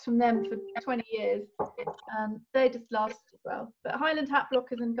blocks from them for 20 years, and they just last as well. But Highland Hat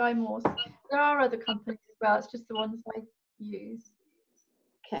Blockers and Guy Morse, there are other companies as well. It's just the ones I use.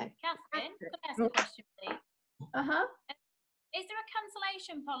 Okay. Catherine, could I ask a question, please? Is there a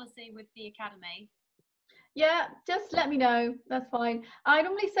cancellation policy with the Academy? Yeah, just let me know. That's fine. I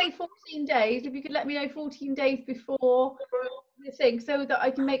normally say 14 days. If you could let me know 14 days before the thing, so that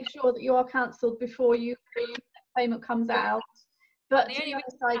I can make sure that you are cancelled before your payment comes out. But the only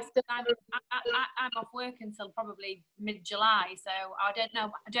reason I'm off work until probably mid-July, so I don't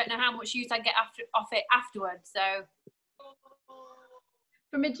know how much use I get off it afterwards. So.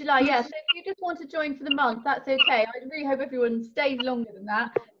 From mid-July, yeah. So if you just want to join for the month, that's okay. I really hope everyone stays longer than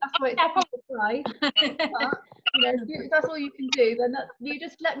that. That's why it's July. if that's all you can do, then you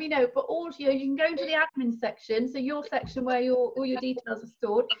just let me know. But also, you can go into the admin section, so your section where all your details are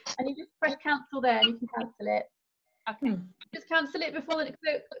stored, and you just press cancel there, and you can cancel it. Okay. Just cancel it before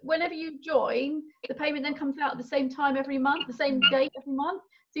so whenever you join, the payment then comes out at the same time every month, the same date every month.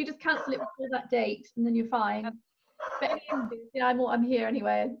 So you just cancel it before that date, and then you're fine. But I'm here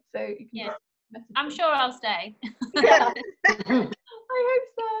anyway, so you can just message I'm me. sure I'll stay. Yeah. I hope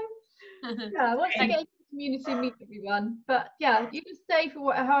so. Yeah, once you get into the community, meet everyone. But yeah, you can stay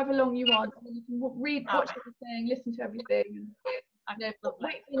for however long you want, and you can watch everything, listen to everything. Wait for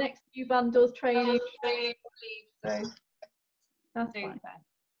the next few bundles, training, leave. So that's fine.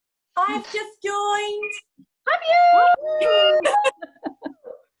 I've just joined. Have you?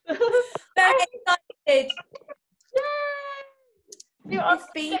 Very excited. It's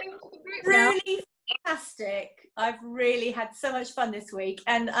been really fantastic. I've really had so much fun this week,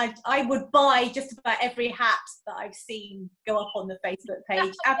 and I would buy just about every hat that I've seen go up on the Facebook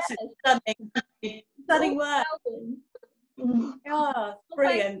page. Absolutely stunning work. Oh,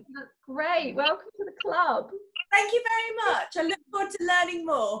 brilliant. That's great. Welcome to the club. Thank you very much. I look forward to learning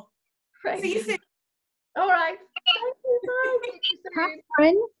more. Great. See you soon. All right. Thank you. Bye.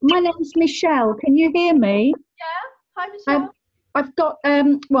 Catherine, my name's Michelle. Can you hear me? Yeah. Hi, Michelle. I've got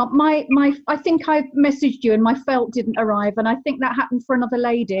well, I think I messaged you and my felt didn't arrive, and I think that happened for another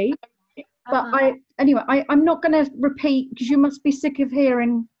lady. But I'm not going to repeat, because you must be sick of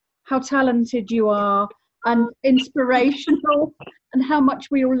hearing how talented you are and inspirational and how much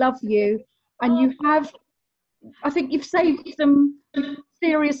we all love you. And you have, I think you've saved some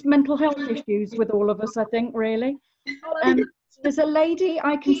serious mental health issues with all of us, I think, really. There's a lady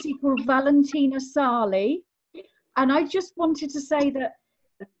I can see called Valentina Sali, and I just wanted to say that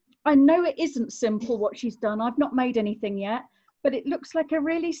I know it isn't simple what she's done. I've not made anything yet, but it looks like a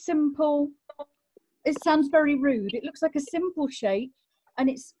really simple, it sounds very rude, it looks like a simple shape, and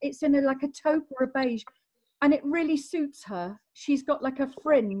it's in like a taupe or a beige, and it really suits her. She's got like a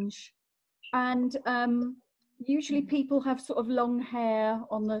fringe, and usually people have sort of long hair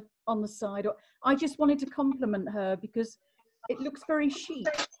on the side. I just wanted to compliment her because it looks very chic.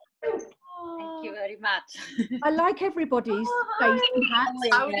 Thank you very much. I like everybody's face and hats.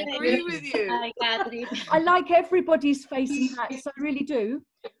 I would agree with you. Hi, Catherine. I like everybody's face and hats, I really do.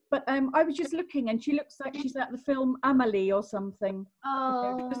 But I was just looking, and she looks like she's at the film Amelie or something.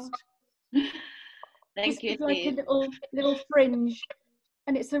 Oh. Thank you. Like a little fringe,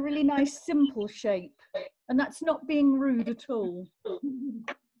 and it's a really nice simple shape, and that's not being rude at all.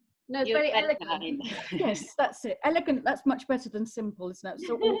 No, it's very elegant. Yes, that's it. Elegant. That's much better than simple, isn't it?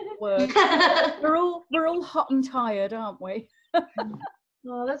 So awful word. We're all hot and tired, aren't we?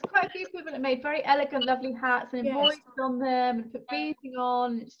 Oh, there's quite a few people that made very elegant, lovely hats and embroidered on them and put beading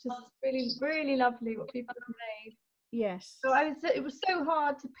on. It's just really, really lovely what people have made. Yes. So it was so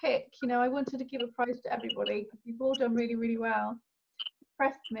hard to pick. You know, I wanted to give a prize to everybody because you've all done really, really well.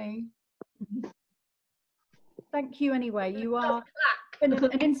 Impressed me. Thank you anyway. You are an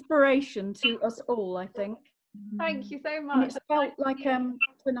inspiration to us all, I think. Thank you so much. And it's felt like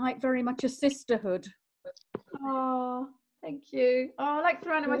tonight very much a sisterhood. Oh, thank you. Oh, I like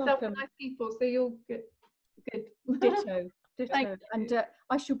surrounding You're myself welcome. with nice people, so you're good. Ditto. Thank you. And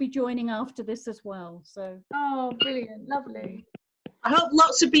I shall be joining after this as well. So. Oh, brilliant. Lovely. I hope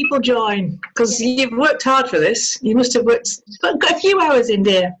lots of people join, because you've worked hard for this. You must have got a few hours in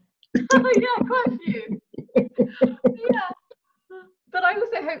there. Oh, yeah, quite a few. Yeah. But I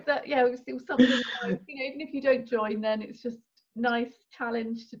also hope that, it was something nice. You know, even if you don't join, then it's just nice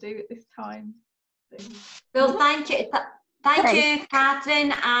challenge to do at this time. Well, thank you. Thank you,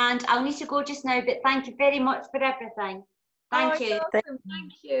 Catherine, and I'll need to go just now, but thank you very much for everything. Thank you. Awesome.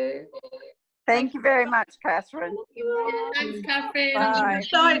 Thank you. Thank you very much, Catherine. Thanks, Catherine. Bye.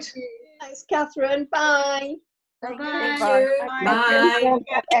 Thanks, Catherine. Bye. Thank Bye. you. Bye.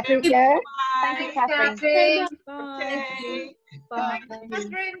 Every year. Thank you, Catherine. Bye. Bye.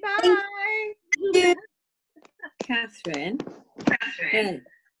 Catherine, bye. Catherine.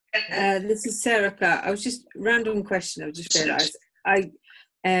 This is Sarah Clark. I was just random question. I just realised I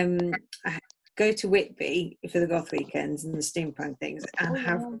go to Whitby for the goth weekends and the steampunk things, and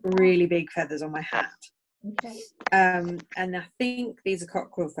have really big feathers on my hat. Okay. And I think these are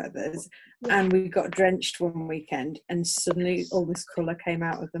cockerel feathers, and we got drenched one weekend, and suddenly all this colour came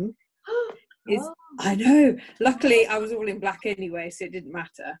out of them. I know. Luckily, I was all in black anyway, so it didn't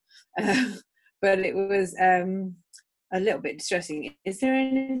matter. But it was a little bit distressing. Is there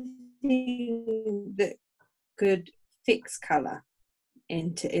anything that could fix colour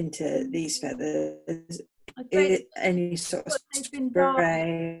into these feathers? Any sort of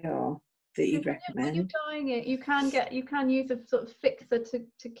spray or? that you'd When you're recommend? dyeing it, you can use a sort of fixer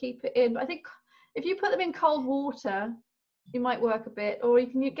to keep it in. But I think if you put them in cold water, it might work a bit, or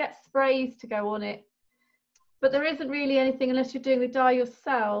you get sprays to go on it. But there isn't really anything unless you're doing the dye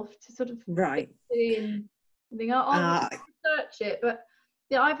yourself to sort of Right. fix it in. I'll research it, but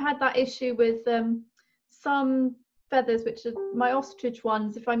yeah, I've had that issue with some feathers, which are my ostrich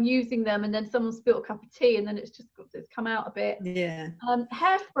ones. If I'm using them and then someone spilled a cup of tea and then it's come out a bit. Yeah.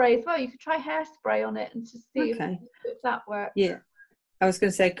 Hairspray as well. You could try hairspray on it and just see Okay. if that works. Yeah. I was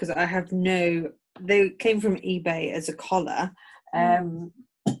going to say, because I have they came from eBay as a collar. I mean,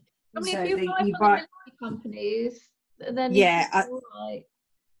 so if you buy from the Millinery companies, then right.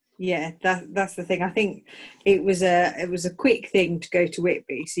 Yeah, that's the thing. I think it was a quick thing to go to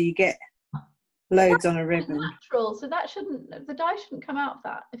Whitby, so you get loads on a ribbon. Natural, so the dye shouldn't come out of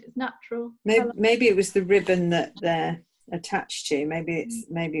that if it's natural. Maybe it was the ribbon that they're attached to. Maybe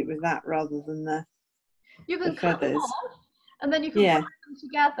it was that rather than the cut them feathers. off, and then you can put them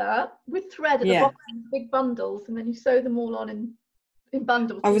together with thread at the bottom, big bundles, and then you sew them all on in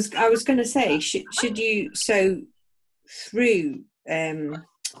bundles. I was going to say, should you sew through the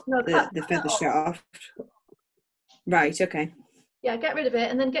feather shaft? Right. Okay. Yeah, get rid of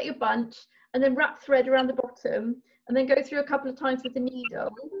it and then get your bunch and then wrap thread around the bottom and then go through a couple of times with the needle,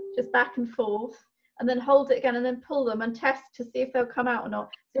 just back and forth, and then hold it again and then pull them and test to see if they'll come out or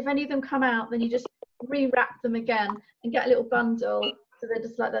not. So if any of them come out, then you just re-wrap them again and get a little bundle. So they're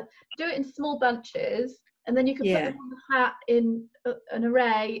just like that. Do it in small bunches and then you can put them on the hat in an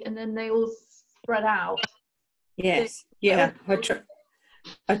array and then they all spread out. Yes. Yeah.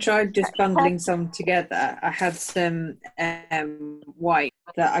 I tried just bundling some together. I had some white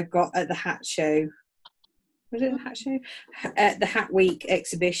that I got at the hat show. Was it the hat show? At the Hat Week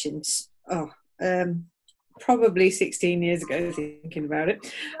exhibitions. Probably 16 years ago, thinking about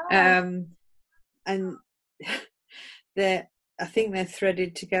it. And I think they're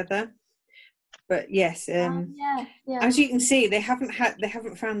threaded together. But yes, as you can see, they haven't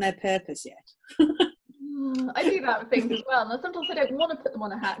found their purpose yet. I do that with things as well. And sometimes I don't want to put them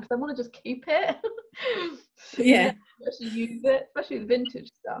on a hat because I want to just keep it. Yeah. Actually use it, especially the vintage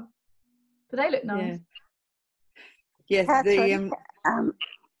stuff. But they look nice. Yes, Catherine,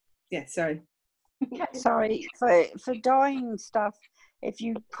 sorry. Sorry, for dyeing stuff, if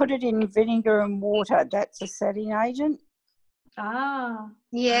you put it in vinegar and water, that's a setting agent.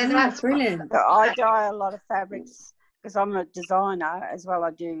 Yeah, that's brilliant. I dye a lot of fabrics because I'm a designer as well.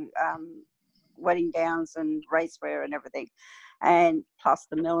 I do wedding gowns and racewear and everything, and plus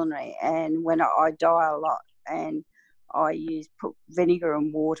the millinery. And when I dye a lot, and I put vinegar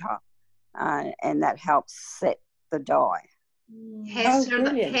and water, and that helps set the dye. Hester,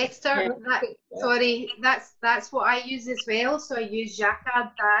 sorry, that's what I use as well. So I use jacquard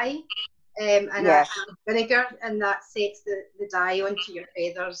dye and vinegar, and that sets the dye onto your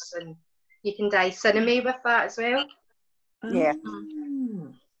feathers, and you can dye cinnamon with that as well. Yeah.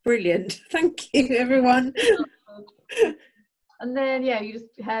 Brilliant. Thank you, everyone. And then you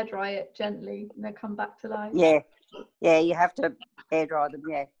just hair dry it gently and they'll come back to life. Yeah, you have to hair dry them,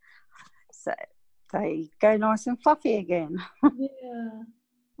 so they go nice and fluffy again.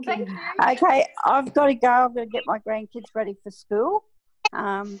 Thank you. Okay, I've got to go. I'm going to get my grandkids ready for school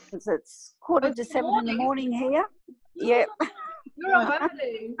because it's 7:45 in the morning here. Yep. You're up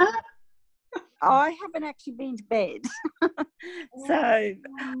early. I haven't actually been to bed. So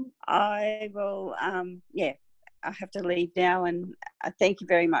I will, I have to leave now, and thank you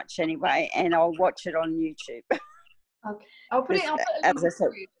very much anyway, and I'll watch it on YouTube. Okay, I'll put it on. As I said,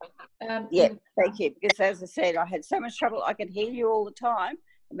 thank you, because as I said, I had so much trouble. I could hear you all the time,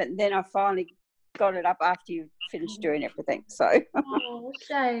 but then I finally got it up after you finished doing everything. So,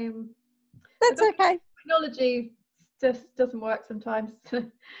 shame. That's okay. Technology just doesn't work sometimes.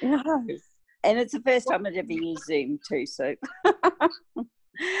 No. And it's the first time I'd ever used Zoom too, so.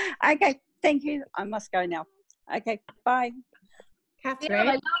 Okay, thank you. I must go now. Okay, bye. Catherine?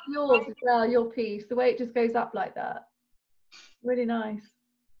 I love yours as well, your piece, the way it just goes up like that. Really nice.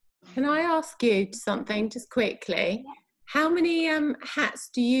 Can I ask you something just quickly? How many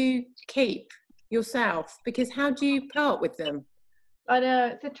hats do you keep yourself? Because how do you part with them? I know,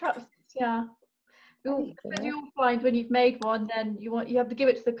 it's a trust, You'll find when you've made one, then you have to give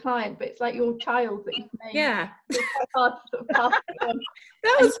it to the client, but it's like your child that you've made. Yeah. It's quite hard to sort of pass it on.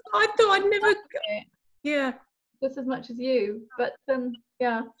 That was, I thought I'd never. Yeah. Just as much as you, but so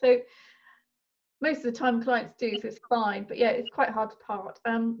most of the time clients do, so it's fine. But it's quite hard to part.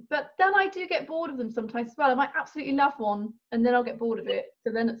 But then I do get bored of them sometimes as well. I might absolutely love one, and then I'll get bored of it.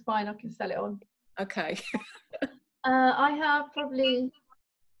 So then it's fine. I can sell it on. Okay. I have probably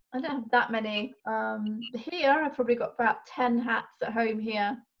I don't have that many. Here I've probably got about 10 hats at home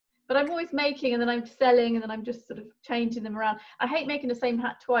here, but I'm always making and then I'm selling and then I'm just sort of changing them around. I hate making the same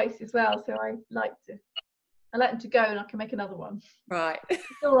hat twice as well, so I let them to go and I can make another one. Right. It's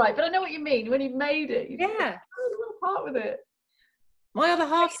all right, but I know what you mean. When you've made it, you just Yeah. want to part with it. My other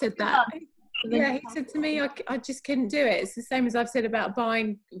half said that. And then Yeah, he said to me, I just couldn't do it. It's the same as I've said about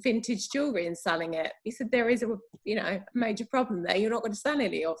buying vintage jewellery and selling it. He said there is a major problem there. You're not going to sell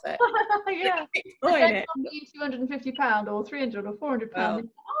any of it. Yeah. Buying it. £250 or £300 or £400.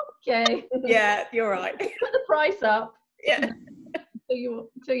 Okay. Yeah, you're right. Put the price up. Yeah.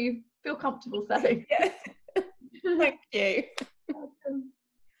 So you feel comfortable selling. Yeah. Thank you.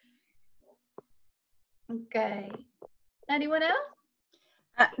 Okay. Anyone else?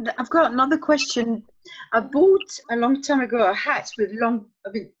 I've got another question. I bought a long time ago a hat with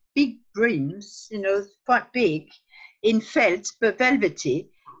big brims, quite big, in felt but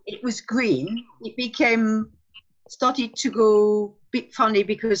velvety. It was green. It started to go a bit funny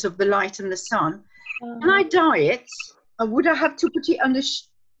because of the light and the sun. Can I dye it? Or would I have to put it on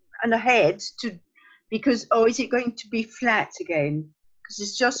the head or is it going to be flat again? Because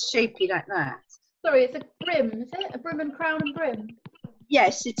it's just shapy like that. Sorry, it's a brim, is it? A brim and crown and brim?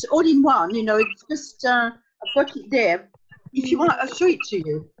 Yes, it's all in one, it's just, I've got it there. If you want, I'll show it to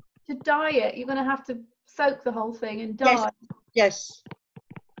you. To dye it, you're going to have to soak the whole thing and dye. Yes.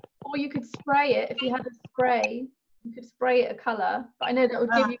 Or you could spray it. If you had a spray, you could spray it a colour. But I know that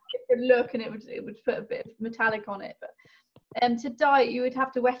would give you a good look and it would put a bit of metallic on it. But to dye it, you would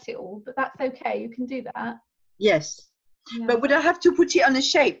have to wet it all. But that's okay, you can do that. Yes. Yeah. But would I have to put it on the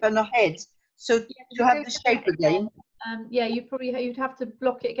shape on the head? So to have the shape again? Yeah, you'd have to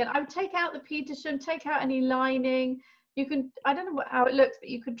block it again. I would take out the Petersham, take out any lining. You can, I don't know how it looks, but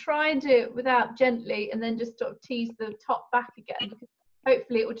you could try and do it without gently and then just sort of tease the top back again. Because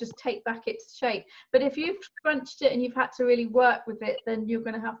hopefully it will just take back its shape. But if you've scrunched it and you've had to really work with it, then you're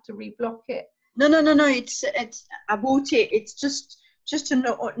going to have to reblock it. No. It's I bought it. It's just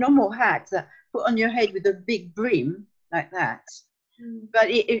a normal hat that put on your head with a big brim like that. But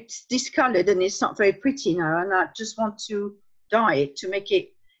it's discolored and it's not very pretty now, and I just want to dye it to make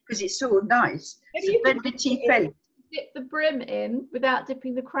it, because it's so nice. Maybe you could dip the brim in without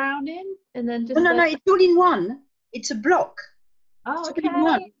dipping the crown in, and then just. No, it's all in one. It's a block. Oh, it's okay. All in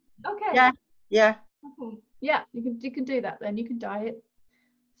one. Okay. Yeah. Okay. Yeah, you can do that then. You can dye it,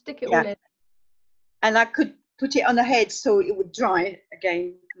 stick it all in. And I could put it on the head so it would dry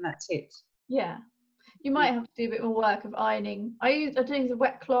again, and that's it. Yeah. You might have to do a bit more work of ironing. I use a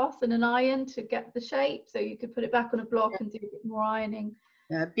wet cloth and an iron to get the shape, so you could put it back on a block and do a bit more ironing.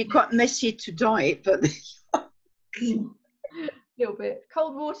 Yeah, it'd be quite messy to dye it, but a little bit.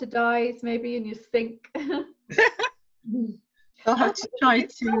 Cold water dyes maybe in your sink. I'll have to try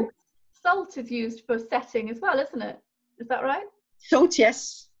to. Salt is used for setting as well, isn't it? Is that right? Salt,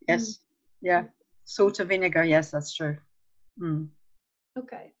 yes. Yeah. Salt or vinegar, yes, that's true.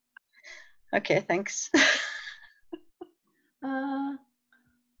 Okay. Okay, thanks. Well,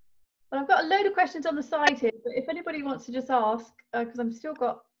 I've got a load of questions on the side here, but if anybody wants to just ask, because I've still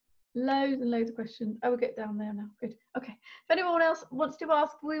got loads and loads of questions. I will get down there now. Good. Okay. If anyone else wants to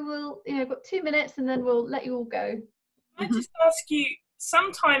ask, we will, got 2 minutes and then we'll let you all go. I just ask you,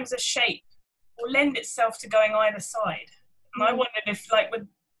 sometimes a shape will lend itself to going either side. And I wondered if, like with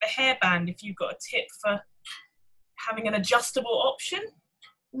the hairband, if you've got a tip for having an adjustable option.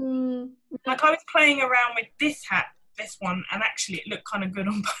 Like I was playing around with this hat, this one, and actually it looked kind of good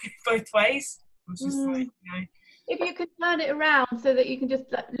on both ways. I was just like, If you can turn it around so that you can just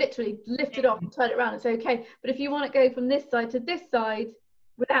literally lift it off and turn it around, it's okay. But if you want to go from this side to this side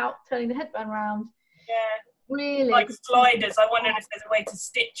without turning the headband around, really, like sliders, I wondered if there's a way to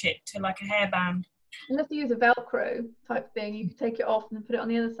stitch it to like a hairband. Unless you use a Velcro type thing, you can take it off and then put it on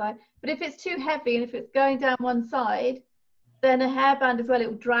the other side. But if it's too heavy and if it's going down one side, then a hairband as well, it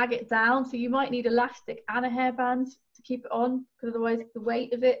will drag it down. So you might need elastic and a hairband to keep it on, because otherwise the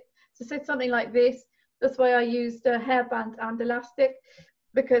weight of it. So say something like this, that's why I used a hairband and elastic,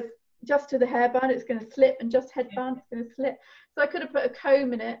 because just to the hairband it's going to slip, and just headband it's going to slip. So I could have put a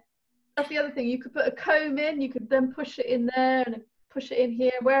comb in it. That's the other thing, you could put a comb in, you could then push it in there and push it in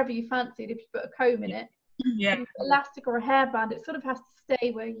here, wherever you fancied, if you put a comb in it. Elastic or a hairband, it sort of has to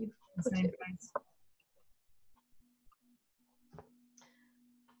stay where you've put it.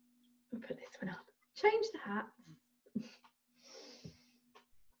 We'll put this one up. Change the hat.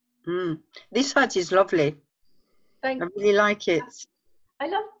 This hat is lovely. Thank I really like it. I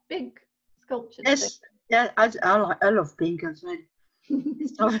love big sculptures. Yes, I love pink as well.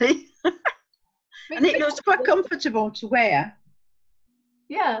 It's lovely. And it looks quite comfortable to wear.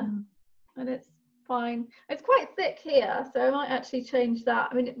 Yeah, and it's fine. It's quite thick here, so I might actually change that.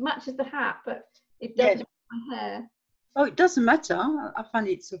 I mean, it matches the hat, but it doesn't match my hair. Oh, it doesn't matter. I find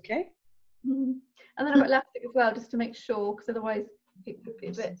it's okay. And then I've got elastic as well, just to make sure, because otherwise it could be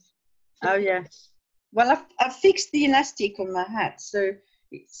a bit. Oh yeah. Well, I've fixed the elastic on my hat, so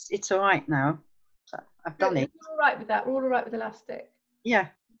it's all right now. So I've done it. We're all right with that. We're all right with elastic. Yeah.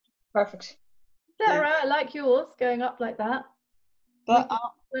 Perfect. Sarah, I like yours going up like that. But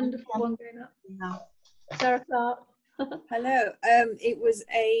wonderful one going up. No. Sarah Clark. Hello. It was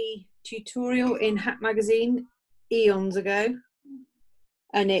a tutorial in Hat Magazine eons ago,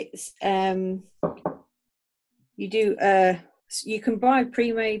 and it's you can buy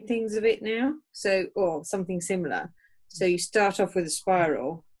pre-made things of it now, so or something similar. So you start off with a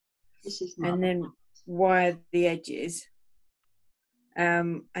spiral, and then wire the edges,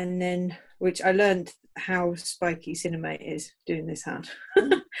 and then which I learned how spiky Cinemate is doing this hat,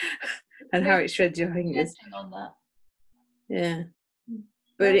 and how it shreds your fingers. On that. Yeah,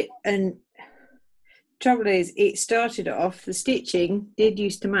 but trouble is, it started off, the stitching did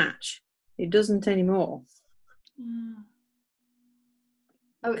used to match. It doesn't anymore.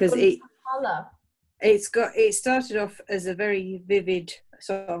 Because colour. It started off as a very vivid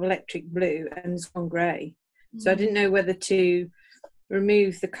sort of electric blue and it's gone grey. So I didn't know whether to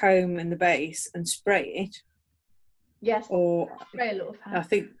remove the comb and the base and spray it. Yes. Or spray a little. I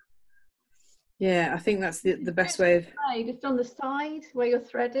think that's the best way of just on the side where your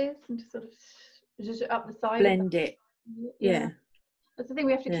thread is, and just sort of just up the side. Blend it. Yeah. That's the thing.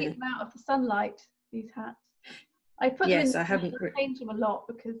 We have to keep them out of the sunlight. These hats. I put them in. I haven't paint them a lot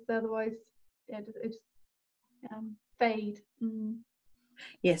because otherwise, it just fade.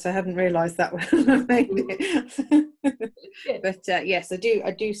 Yes, I hadn't realised that when I made it. But yes, I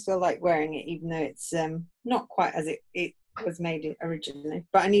do still like wearing it, even though it's not quite as it was made originally.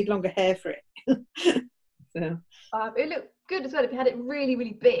 But I need longer hair for it. So it looked good as well if you had it really,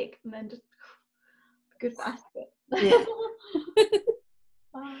 really big, and then just good for aspect. Yeah.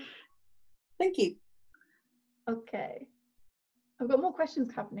 Thank you. Okay, I've got more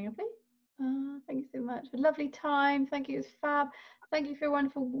questions happening, have we? Thank you so much. A lovely time. Thank you. It was fab. Thank you for a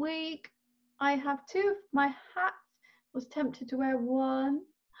wonderful week. I have 2 of my hats. Was tempted to wear one.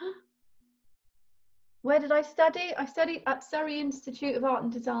 Where did I study? I studied at Surrey Institute of Art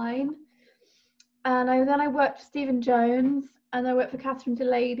and Design, and then I worked for Stephen Jones, and I worked for Catherine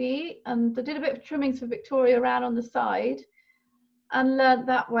Delady, and I did a bit of trimmings for Victoria around on the side, and learned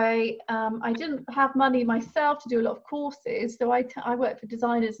that way. I didn't have money myself to do a lot of courses, so I worked for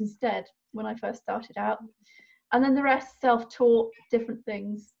designers instead when I first started out, and then the rest self-taught different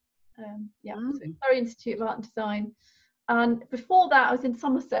things. So Surrey Institute of Art and Design, and before that I was in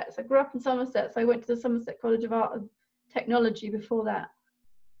Somerset. So I grew up in Somerset, so I went to the Somerset College of Art and Technology before that.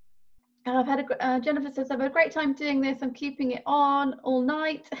 And I've had Jennifer says, I've had a great time doing this. I'm keeping it on all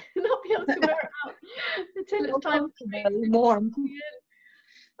night, not be able to wear it out until it's time to be warm.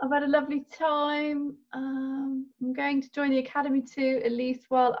 I've had a lovely time. I'm going to join the academy too, at least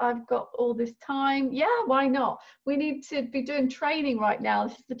while I've got all this time. Yeah, why not? We need to be doing training right now.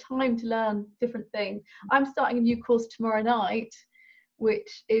 This is the time to learn different things. I'm starting a new course tomorrow night,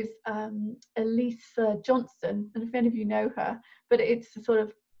 which is Elisa Johnson. And if any of you know her, but it's a sort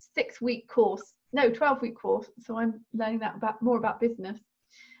of 6-week course, no, 12-week course. So I'm learning that more about business,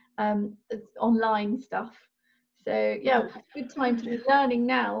 online stuff. So yeah, it's a good time to be learning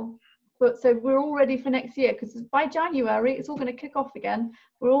now. But so we're all ready for next year, because by January it's all going to kick off again.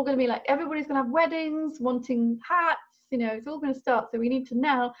 We're all going to be like, everybody's going to have weddings, wanting hats, it's all going to start. So we need to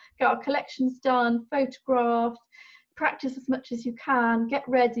now get our collections done, photographed, practice as much as you can, get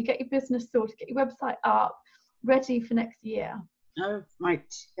ready, get your business sorted, get your website up, ready for next year. Oh,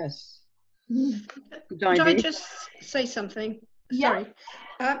 right, yes. Could I just say something? Sorry.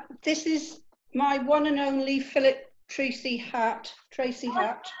 Yeah. This is my one and only Philip Tracy hat.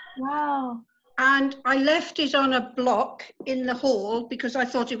 Wow. And I left it on a block in the hall because I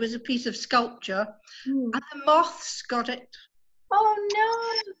thought it was a piece of sculpture. And the moths got it.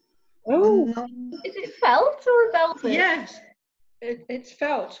 Oh no. Oh. Is it felt or velvet? Yes, it's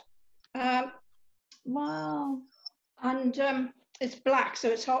felt. Wow. And it's black, so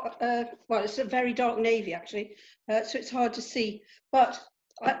it's hard. Well, it's a very dark navy actually, so it's hard to see. But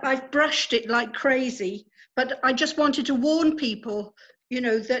I've brushed it like crazy. But I just wanted to warn people,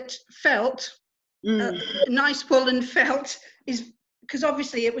 that felt, nice woolen felt, is because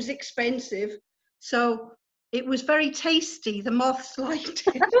obviously it was expensive. So it was very tasty. The moths liked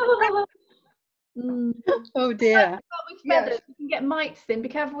it. Oh dear. With feathers, you can get mites in. Be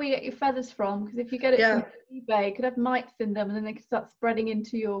careful where you get your feathers from, because if you get it from eBay, it could have mites in them, and then they could start spreading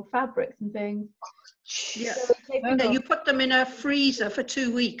into your fabrics and things. Yeah. So You put them in a freezer for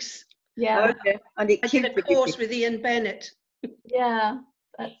 2 weeks. Yeah. Okay. And I did a course with Ian Bennett. Yeah,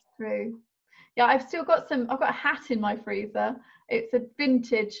 that's true. Yeah, I've still got some. I've got a hat in my freezer. It's a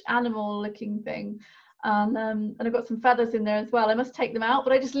vintage animal-looking thing, and I've got some feathers in there as well. I must take them out,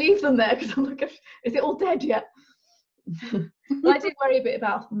 but I just leave them there because I'm like, is it all dead yet? But I do worry a bit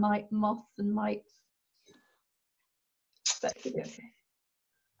about moths and mites. But it'll be okay.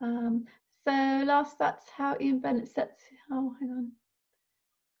 So that's how Ian Bennett sets. Oh, hang on.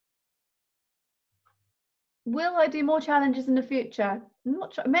 Will I do more challenges in the future? I'm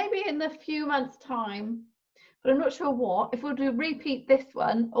not sure. Maybe in a few months' time, but I'm not sure what. If we'll do repeat this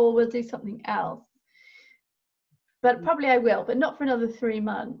one or we'll do something else. But probably I will, but not for another 3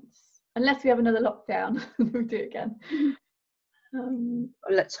 months, unless we have another lockdown. We'll do it again.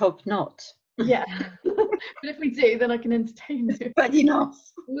 Let's hope not. Yeah. But if we do, then I can entertain you. But enough.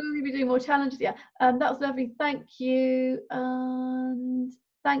 Will we be doing more challenges? Yeah. That was lovely. Thank you. And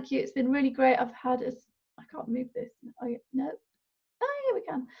thank you. It's been really great. I've had I can't move this. Oh, yeah. No. Oh, yeah, we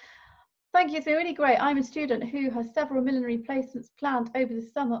can. Thank you. It's been really great. I'm a student who has several millinery placements planned over the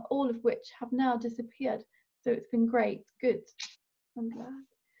summer, all of which have now disappeared. So it's been great. Good. I'm glad.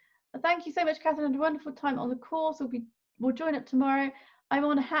 Thank you so much, Catherine. Had a wonderful time on the course. We'll join up tomorrow. I'm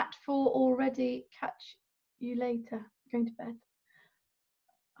on a hat for already. Catch you later. Going to bed.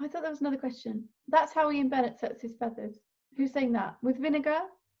 I thought there was another question. That's how Ian Bennett sets his feathers. Who's saying that? With vinegar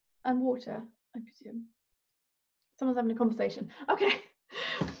and water, I presume. Someone's having a conversation. Okay.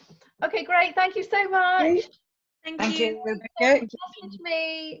 Okay, great. Thank you so much. Thank you. Message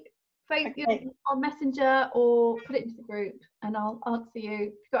me on Messenger or put it into the group and I'll answer you if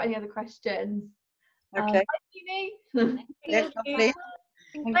you've got any other questions. Okay. Thank you.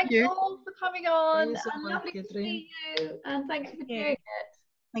 Thank you all for coming on. Thanks so And much, lovely to see you. And thank you for doing it.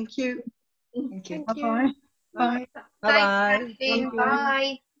 Thank you. Thank you. Bye-bye. Bye. Thanks, Catherine.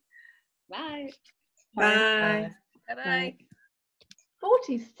 Bye. Bye. Bye. Bye-bye.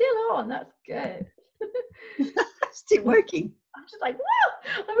 40's still on. That's good. Still working. I'm just like,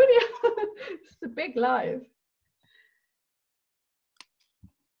 wow, I'm really, it's a big live.